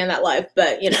don't understand that life,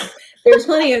 but there's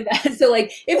plenty of that. So,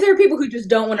 like, if there are people who just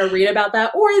don't want to read about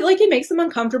that, or, like, it makes them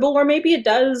uncomfortable, or maybe it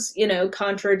does,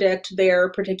 contradict their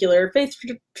particular faith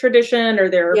tradition or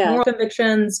their yeah. moral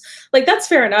convictions, like, that's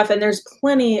fair enough. And there's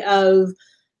plenty of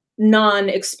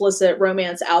non-explicit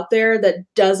romance out there that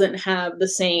doesn't have the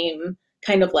same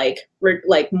kind of, like,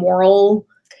 moral.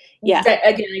 Yeah.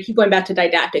 Again, I keep going back to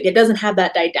didactic. It doesn't have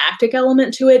that didactic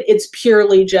element to it. It's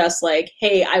purely just like,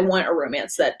 hey, I want a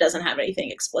romance that doesn't have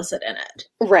anything explicit in it.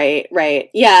 Right.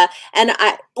 Yeah. And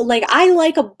like I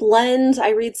like a blend.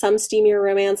 I read some steamier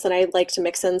romance and I like to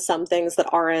mix in some things that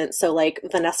aren't. So like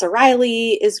Vanessa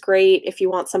Riley is great if you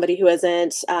want somebody who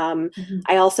isn't. Mhm.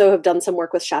 I also have done some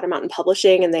work with Shadow Mountain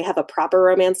Publishing and they have a proper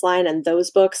romance line, and those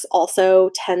books also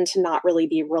tend to not really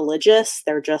be religious.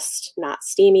 They're just not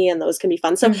steamy and those can be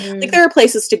fun. So like there are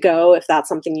places to go if that's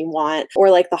something you want. Or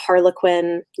like the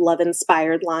Harlequin love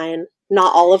inspired line.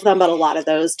 Not all of them, but a lot of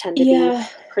those tend to be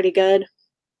pretty good.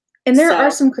 And there are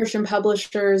some Christian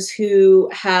publishers who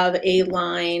have a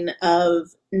line of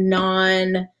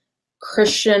non-Christian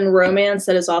romance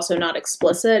that is also not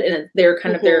explicit, and they're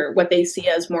kind of their what they see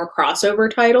as more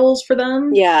crossover titles for them.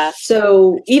 Yeah.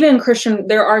 So even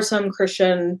there are some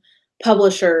Christian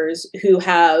publishers who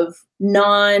have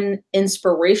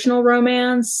non-inspirational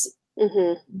romance,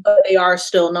 but they are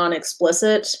still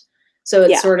non-explicit. So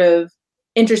it's sort of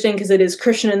interesting because it is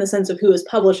Christian in the sense of who is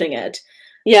publishing it.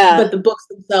 Yeah. But the books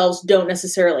themselves don't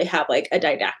necessarily have like a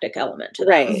didactic element to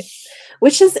them. Right.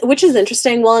 Which is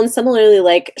interesting. Well, and similarly,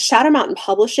 like Shadow Mountain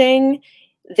Publishing,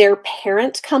 their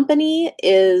parent company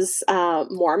is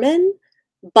Mormon,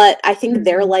 but I think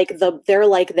they're like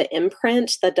the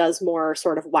imprint that does more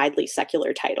sort of widely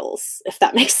secular titles, if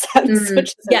that makes sense.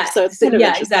 So it's kind of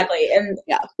exactly. And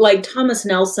like Thomas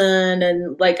Nelson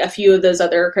and like a few of those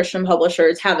other Christian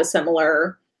publishers have a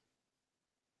similar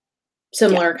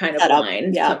kind of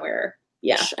line somewhere.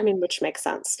 Yeah. I mean, which makes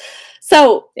sense.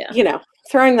 So, you know,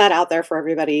 throwing that out there for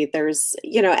everybody, there's,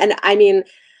 you know, and I mean,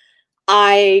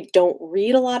 I don't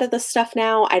read a lot of this stuff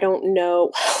now. I don't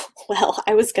know. Well,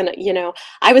 I was going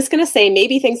to say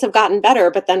maybe things have gotten better,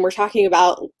 but then we're talking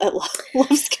about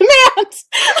Love's Command.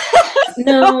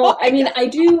 No, I mean, I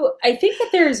think that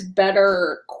there's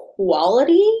better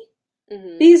quality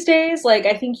these days. Like,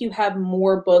 I think you have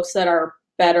more books that are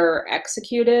better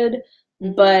executed.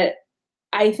 But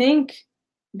I think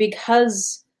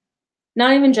because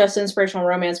not even just inspirational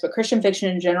romance, but Christian fiction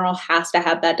in general has to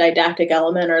have that didactic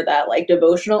element or that like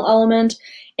devotional element.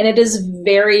 And it is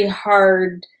very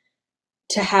hard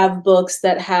to have books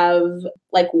that have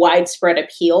like widespread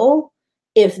appeal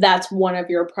if that's one of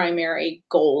your primary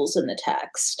goals in the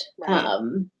text. Right.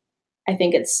 I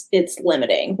think it's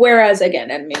limiting. Whereas,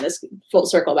 again, I mean, this full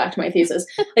circle back to my thesis,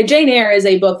 like Jane Eyre is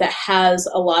a book that has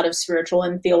a lot of spiritual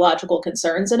and theological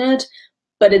concerns in it,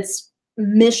 but its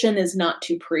mission is not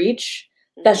to preach.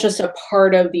 That's just a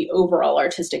part of the overall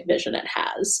artistic vision it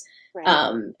has. Right.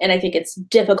 And I think it's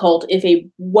difficult if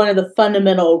one of the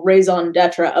fundamental raison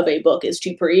d'etre of a book is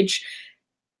to preach.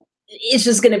 It's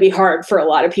just going to be hard for a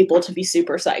lot of people to be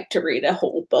super psyched to read a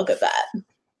whole book of that.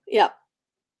 Yeah.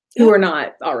 Who are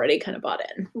not already kind of bought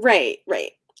in. Right.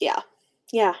 Yeah.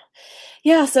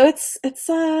 So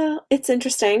it's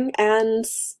interesting, and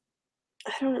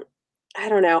I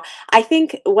don't know. I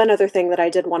think one other thing that I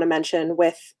did want to mention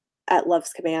with At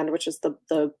Love's Command, which is the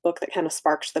book that kind of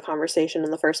sparked the conversation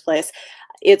in the first place,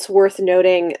 it's worth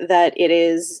noting that it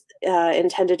is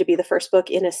intended to be the first book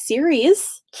in a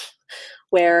series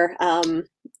where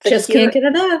just can't get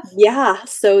enough. Yeah.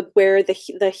 So where the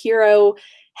hero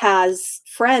has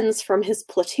friends from his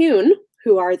platoon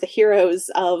who are the heroes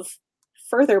of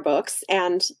further books,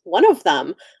 and one of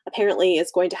them apparently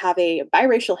is going to have a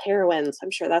biracial heroine, so I'm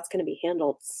sure that's going to be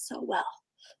handled so well.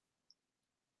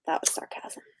 That was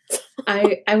sarcasm.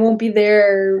 I won't be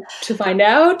there to find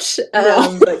out,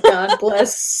 but God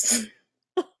bless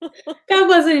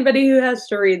anybody who has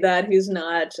to read that who's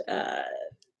not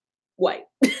white.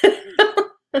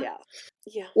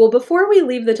 Yeah. Well, before we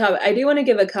leave the topic, I do want to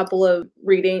give a couple of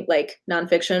reading, like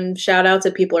nonfiction shout outs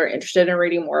if people are interested in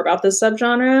reading more about this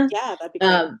subgenre. Yeah, that'd be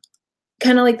great.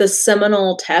 Kind of like the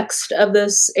seminal text of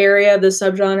this area, the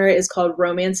subgenre is called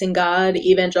Romancing God,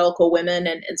 Evangelical Women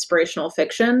and Inspirational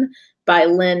Fiction by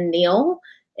Lynn Neal.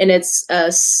 And it's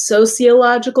a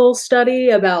sociological study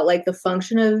about like the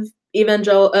function of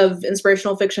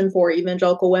inspirational fiction for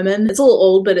evangelical women. It's a little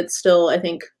old, but it's still, I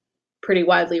think, pretty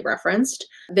widely referenced.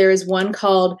 There is one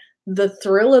called The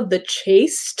Thrill of the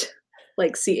Chaste,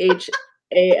 like CHASTE.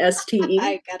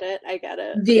 I get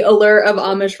it. The Allure of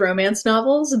Amish Romance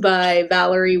Novels by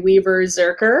Valerie Weaver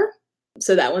Zerker.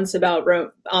 So that one's about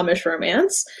Amish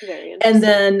romance. Very interesting. And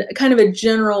then kind of a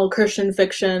general Christian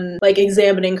fiction, like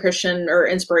examining Christian or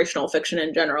inspirational fiction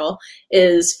in general,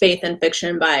 is Faith and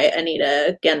Fiction by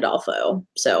Anita Gandolfo.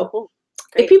 So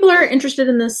if people are interested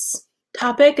in this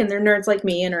topic and they're nerds like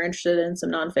me and are interested in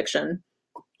some nonfiction,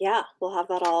 yeah, we'll have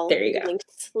that all there you go.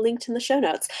 linked in the show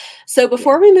notes. So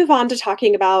before we move on to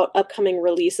talking about upcoming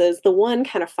releases, the one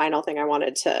kind of final thing I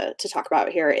wanted to talk about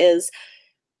here is,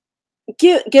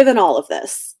 given all of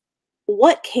this,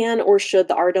 what can or should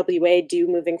the RWA do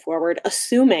moving forward,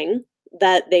 assuming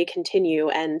that they continue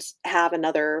and have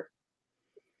another,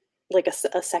 like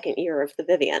a second year of the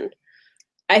Vivian.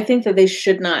 I think that they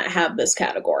should not have this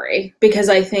category because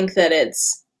I think that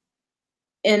it's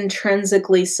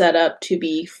intrinsically set up to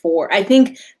be for, I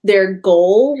think their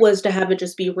goal was to have it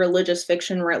just be religious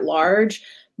fiction writ large,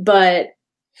 but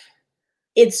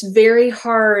it's very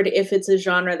hard if it's a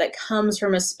genre that comes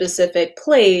from a specific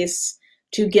place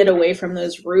to get away from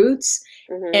those roots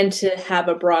and to have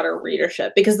a broader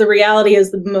readership, because the reality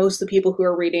is that most of the people who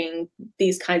are reading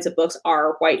these kinds of books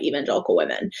are white evangelical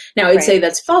women. Now, I'd say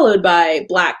that's followed by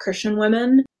Black Christian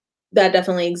women. That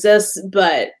definitely exists,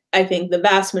 but I think the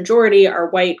vast majority are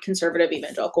white conservative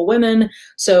evangelical women.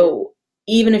 So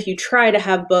even if you try to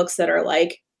have books that are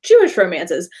like Jewish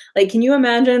romances, like, can you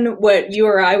imagine what you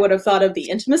or I would have thought of The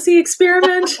Intimacy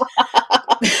Experiment?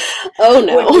 Oh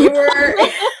no. When we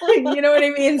were, you know what I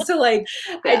mean? So like,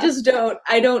 yeah.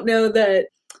 I don't know that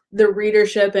the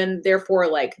readership and therefore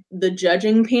like the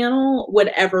judging panel would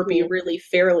ever be really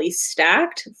fairly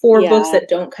stacked for books that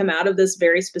don't come out of this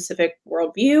very specific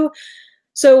worldview.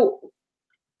 So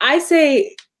I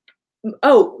say,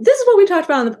 oh, this is what we talked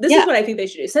about. This is what I think they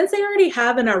should do. Since they already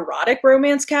have an erotic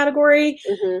romance category,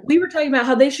 we were talking about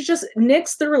how they should just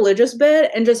nix the religious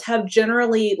bit and just have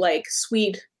generally like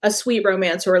a sweet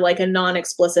romance or like a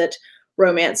non-explicit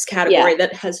romance category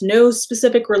that has no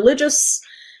specific religious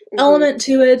element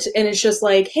to it. And it's just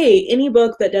like, hey, any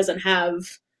book that doesn't have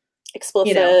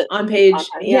explicit on page.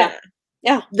 Yeah.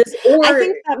 This, or, I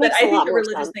think that makes I a think lot the more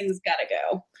religious sense. thing's gotta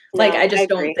go. Like, I just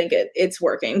don't think it's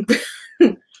working.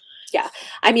 Yeah.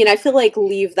 I mean, I feel like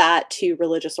leave that to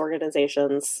religious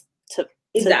organizations to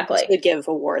give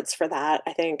awards for that,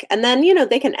 I think. And then,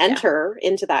 they can enter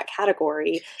into that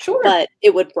category, but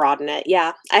it would broaden it.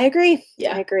 Yeah, I agree.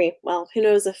 I agree. Well, who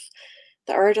knows if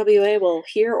the RWA will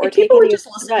hear or take any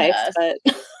advice, but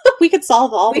we could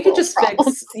solve all the world's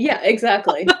problems. Yeah,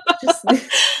 exactly. Just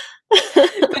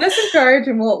put us in charge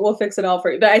and we'll fix it all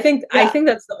for you. But I think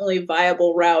that's the only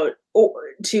viable route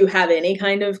to have any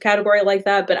kind of category like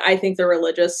that. But I think the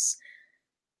religious,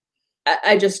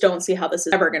 I just don't see how this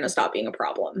is ever going to stop being a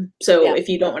problem. So if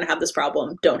you don't want to have this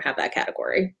problem, don't have that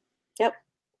category. Yep.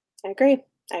 I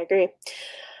agree.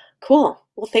 Cool.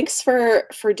 Well, thanks for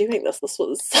doing this. This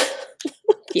was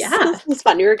this was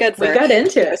fun. You were good. We got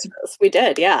into it. We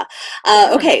did. Yeah.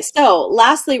 Okay. So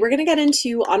lastly, we're going to get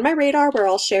into On My Radar, where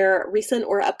I'll share recent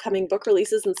or upcoming book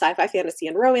releases in sci-fi, fantasy,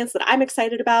 and romance that I'm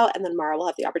excited about. And then Mara will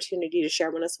have the opportunity to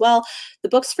share one as well. The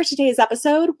books for today's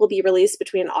episode will be released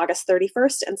between August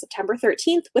 31st and September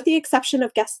 13th, with the exception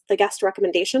of the guest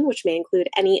recommendation, which may include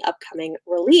any upcoming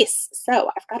release. So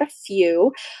I've got a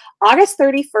few. August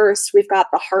 31st, we've got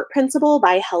The Heart Principle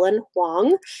by Helen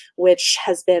Hoang, which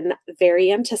has been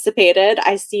very anticipated.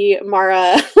 I see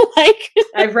Mara like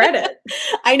I've read it.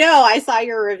 I know. I saw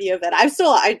your review of it.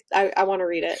 I want to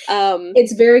read it.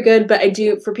 It's very good, but I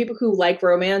do, for people who like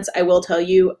romance, I will tell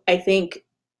you, I think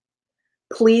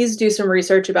please do some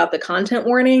research about the content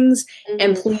warnings,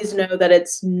 and please know that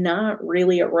it's not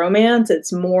really a romance.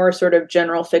 It's more sort of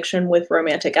general fiction with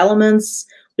romantic elements,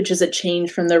 which is a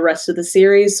change from the rest of the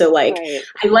series. So I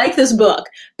like this book,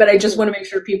 but I just want to make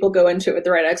sure people go into it with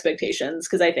the right expectations,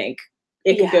 because I think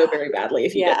it could go very badly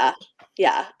if you didn't.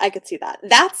 Yeah, I could see that.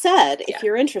 That said, if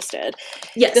you're interested,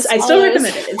 yes, I still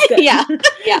recommend it. It's good.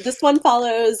 yeah. This one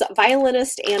follows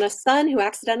violinist Anna Sun, who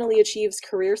accidentally achieves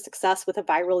career success with a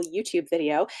viral YouTube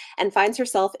video and finds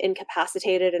herself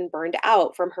incapacitated and burned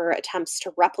out from her attempts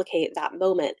to replicate that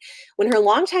moment. When her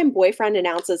longtime boyfriend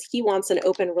announces he wants an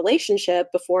open relationship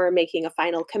before making a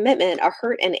final commitment, a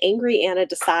hurt and angry Anna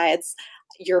decides,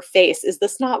 your face, is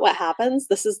this not what happens?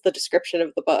 This is the description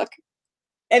of the book.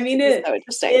 I mean, it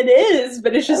is,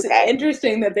 but it's just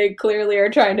interesting that they clearly are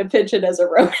trying to pitch it as a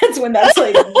romance when that's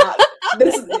like not.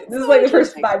 This is like the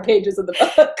first 5 pages of the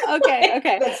book. Okay.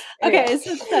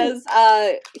 So it says,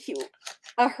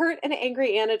 a hurt and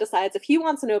angry Anna decides if he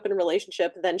wants an open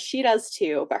relationship, then she does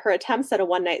too. But her attempts at a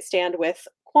one-night stand with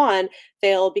Quan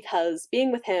fail because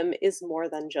being with him is more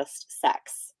than just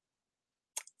sex.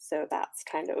 So that's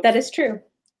kind of... That is true.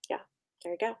 Yeah,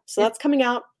 there you go. So that's coming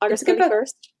out August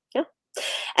 31st.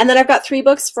 And then I've got 3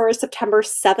 books for September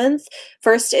 7th.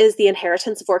 First is The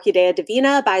Inheritance of Orchidea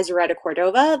Divina by Zoraida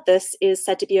Cordova. This is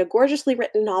said to be a gorgeously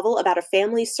written novel about a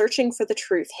family searching for the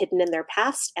truth hidden in their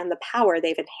past and the power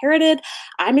they've inherited.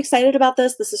 I'm excited about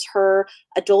this. This is her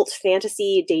adult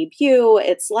fantasy debut.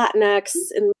 It's Latinx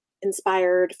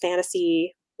inspired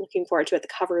fantasy. Looking forward to it. The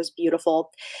cover is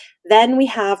beautiful. Then we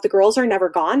have The Girls Are Never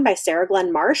Gone by Sarah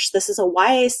Glenn Marsh. This is a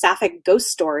YA sapphic ghost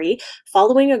story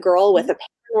following a girl with a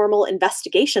paranormal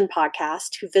investigation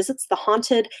podcast who visits the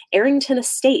haunted Arrington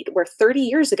estate where 30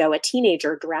 years ago a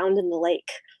teenager drowned in the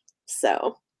lake.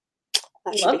 So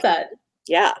I love that.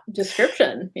 Yeah.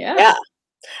 Description. Yeah. Yeah.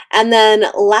 And then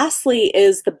lastly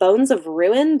is The Bones of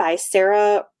Ruin by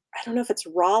Sarah, I don't know if it's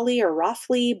Raleigh or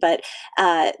Roffley, but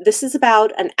this is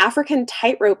about an African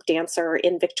tightrope dancer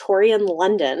in Victorian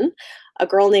London, a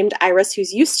girl named Iris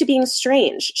who's used to being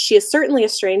strange. She is certainly a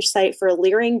strange sight for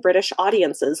alluring British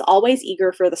audiences, always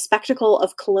eager for the spectacle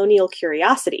of colonial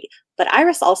curiosity. But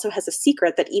Iris also has a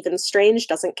secret that even strange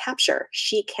doesn't capture.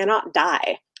 She cannot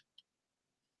die.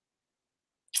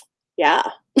 Yeah.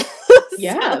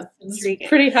 Yeah. It's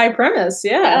pretty high premise.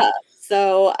 Yeah.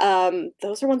 So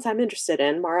those are ones I'm interested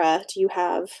in. Mara, do you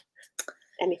have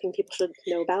anything people should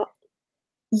know about?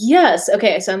 Yes.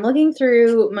 Okay. So I'm looking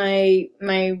through my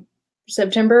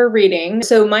September reading.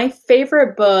 So my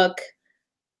favorite book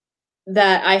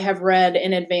that I have read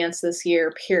in advance this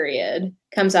year, period,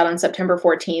 comes out on September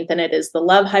 14th, and it is The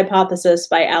Love Hypothesis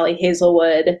by Ali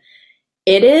Hazelwood.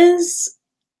 It is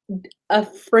a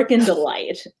freaking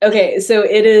delight. Okay, so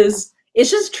it's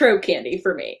just trope candy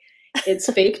for me.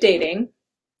 It's fake dating.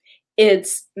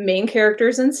 It's main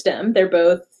characters in STEM. They're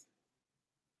both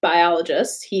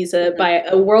biologists. He's a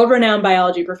world-renowned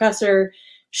biology professor.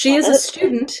 She is a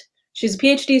student. She's a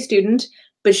PhD student,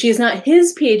 but she is not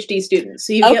his PhD student.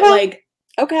 So you get like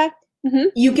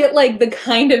you get like the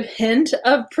kind of hint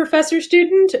of professor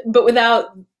student, but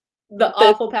without the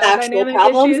awful power dynamic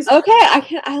issues. Okay,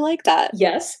 I like that.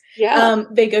 Yes. Yeah.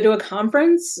 They go to a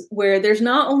conference where there's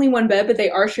not only one bed, but they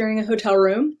are sharing a hotel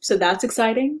room, so that's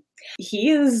exciting. He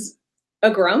is a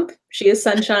grump. She is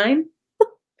sunshine.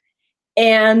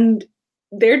 And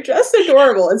they're just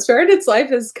adorable. It started its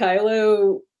life as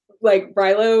Kylo, like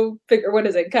Reylo, or what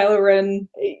is it? Kylo Ren,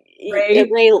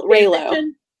 Reylo.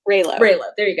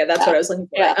 There you go. That's what I was looking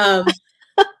for. Yeah.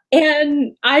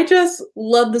 And I just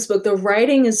love this book. The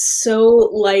writing is so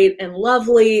light and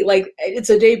lovely. Like, it's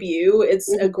a debut. It's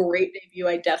a great debut.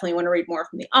 I definitely want to read more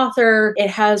from the author. It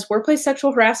has workplace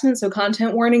sexual harassment, so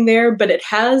content warning there, but it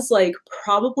has like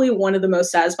probably one of the most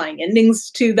satisfying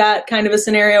endings to that kind of a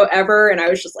scenario ever. And I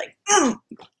was just like,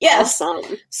 yes.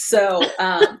 Awesome. So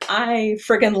I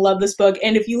freaking love this book.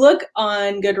 And if you look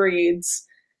on Goodreads,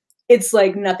 it's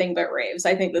like nothing but raves.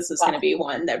 I think this is going to be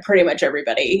one that pretty much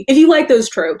everybody, if you like those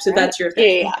tropes, if that's your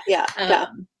thing, it's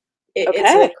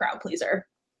a crowd pleaser.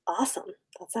 Awesome.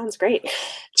 That sounds great.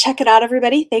 Check it out,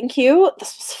 everybody. Thank you.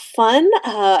 This was fun.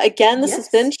 Again, this has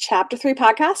been Chapter 3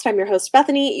 Podcast. I'm your host,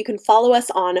 Bethany. You can follow us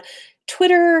on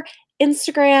Twitter,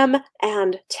 Instagram,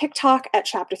 and TikTok at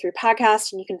Chapter 3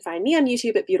 Podcast, and you can find me on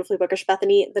YouTube at Beautifully Bookish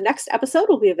Bethany. The next episode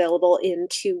will be available in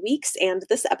 2 weeks, and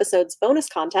this episode's bonus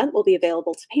content will be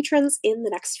available to patrons in the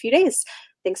next few days.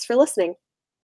 Thanks for listening.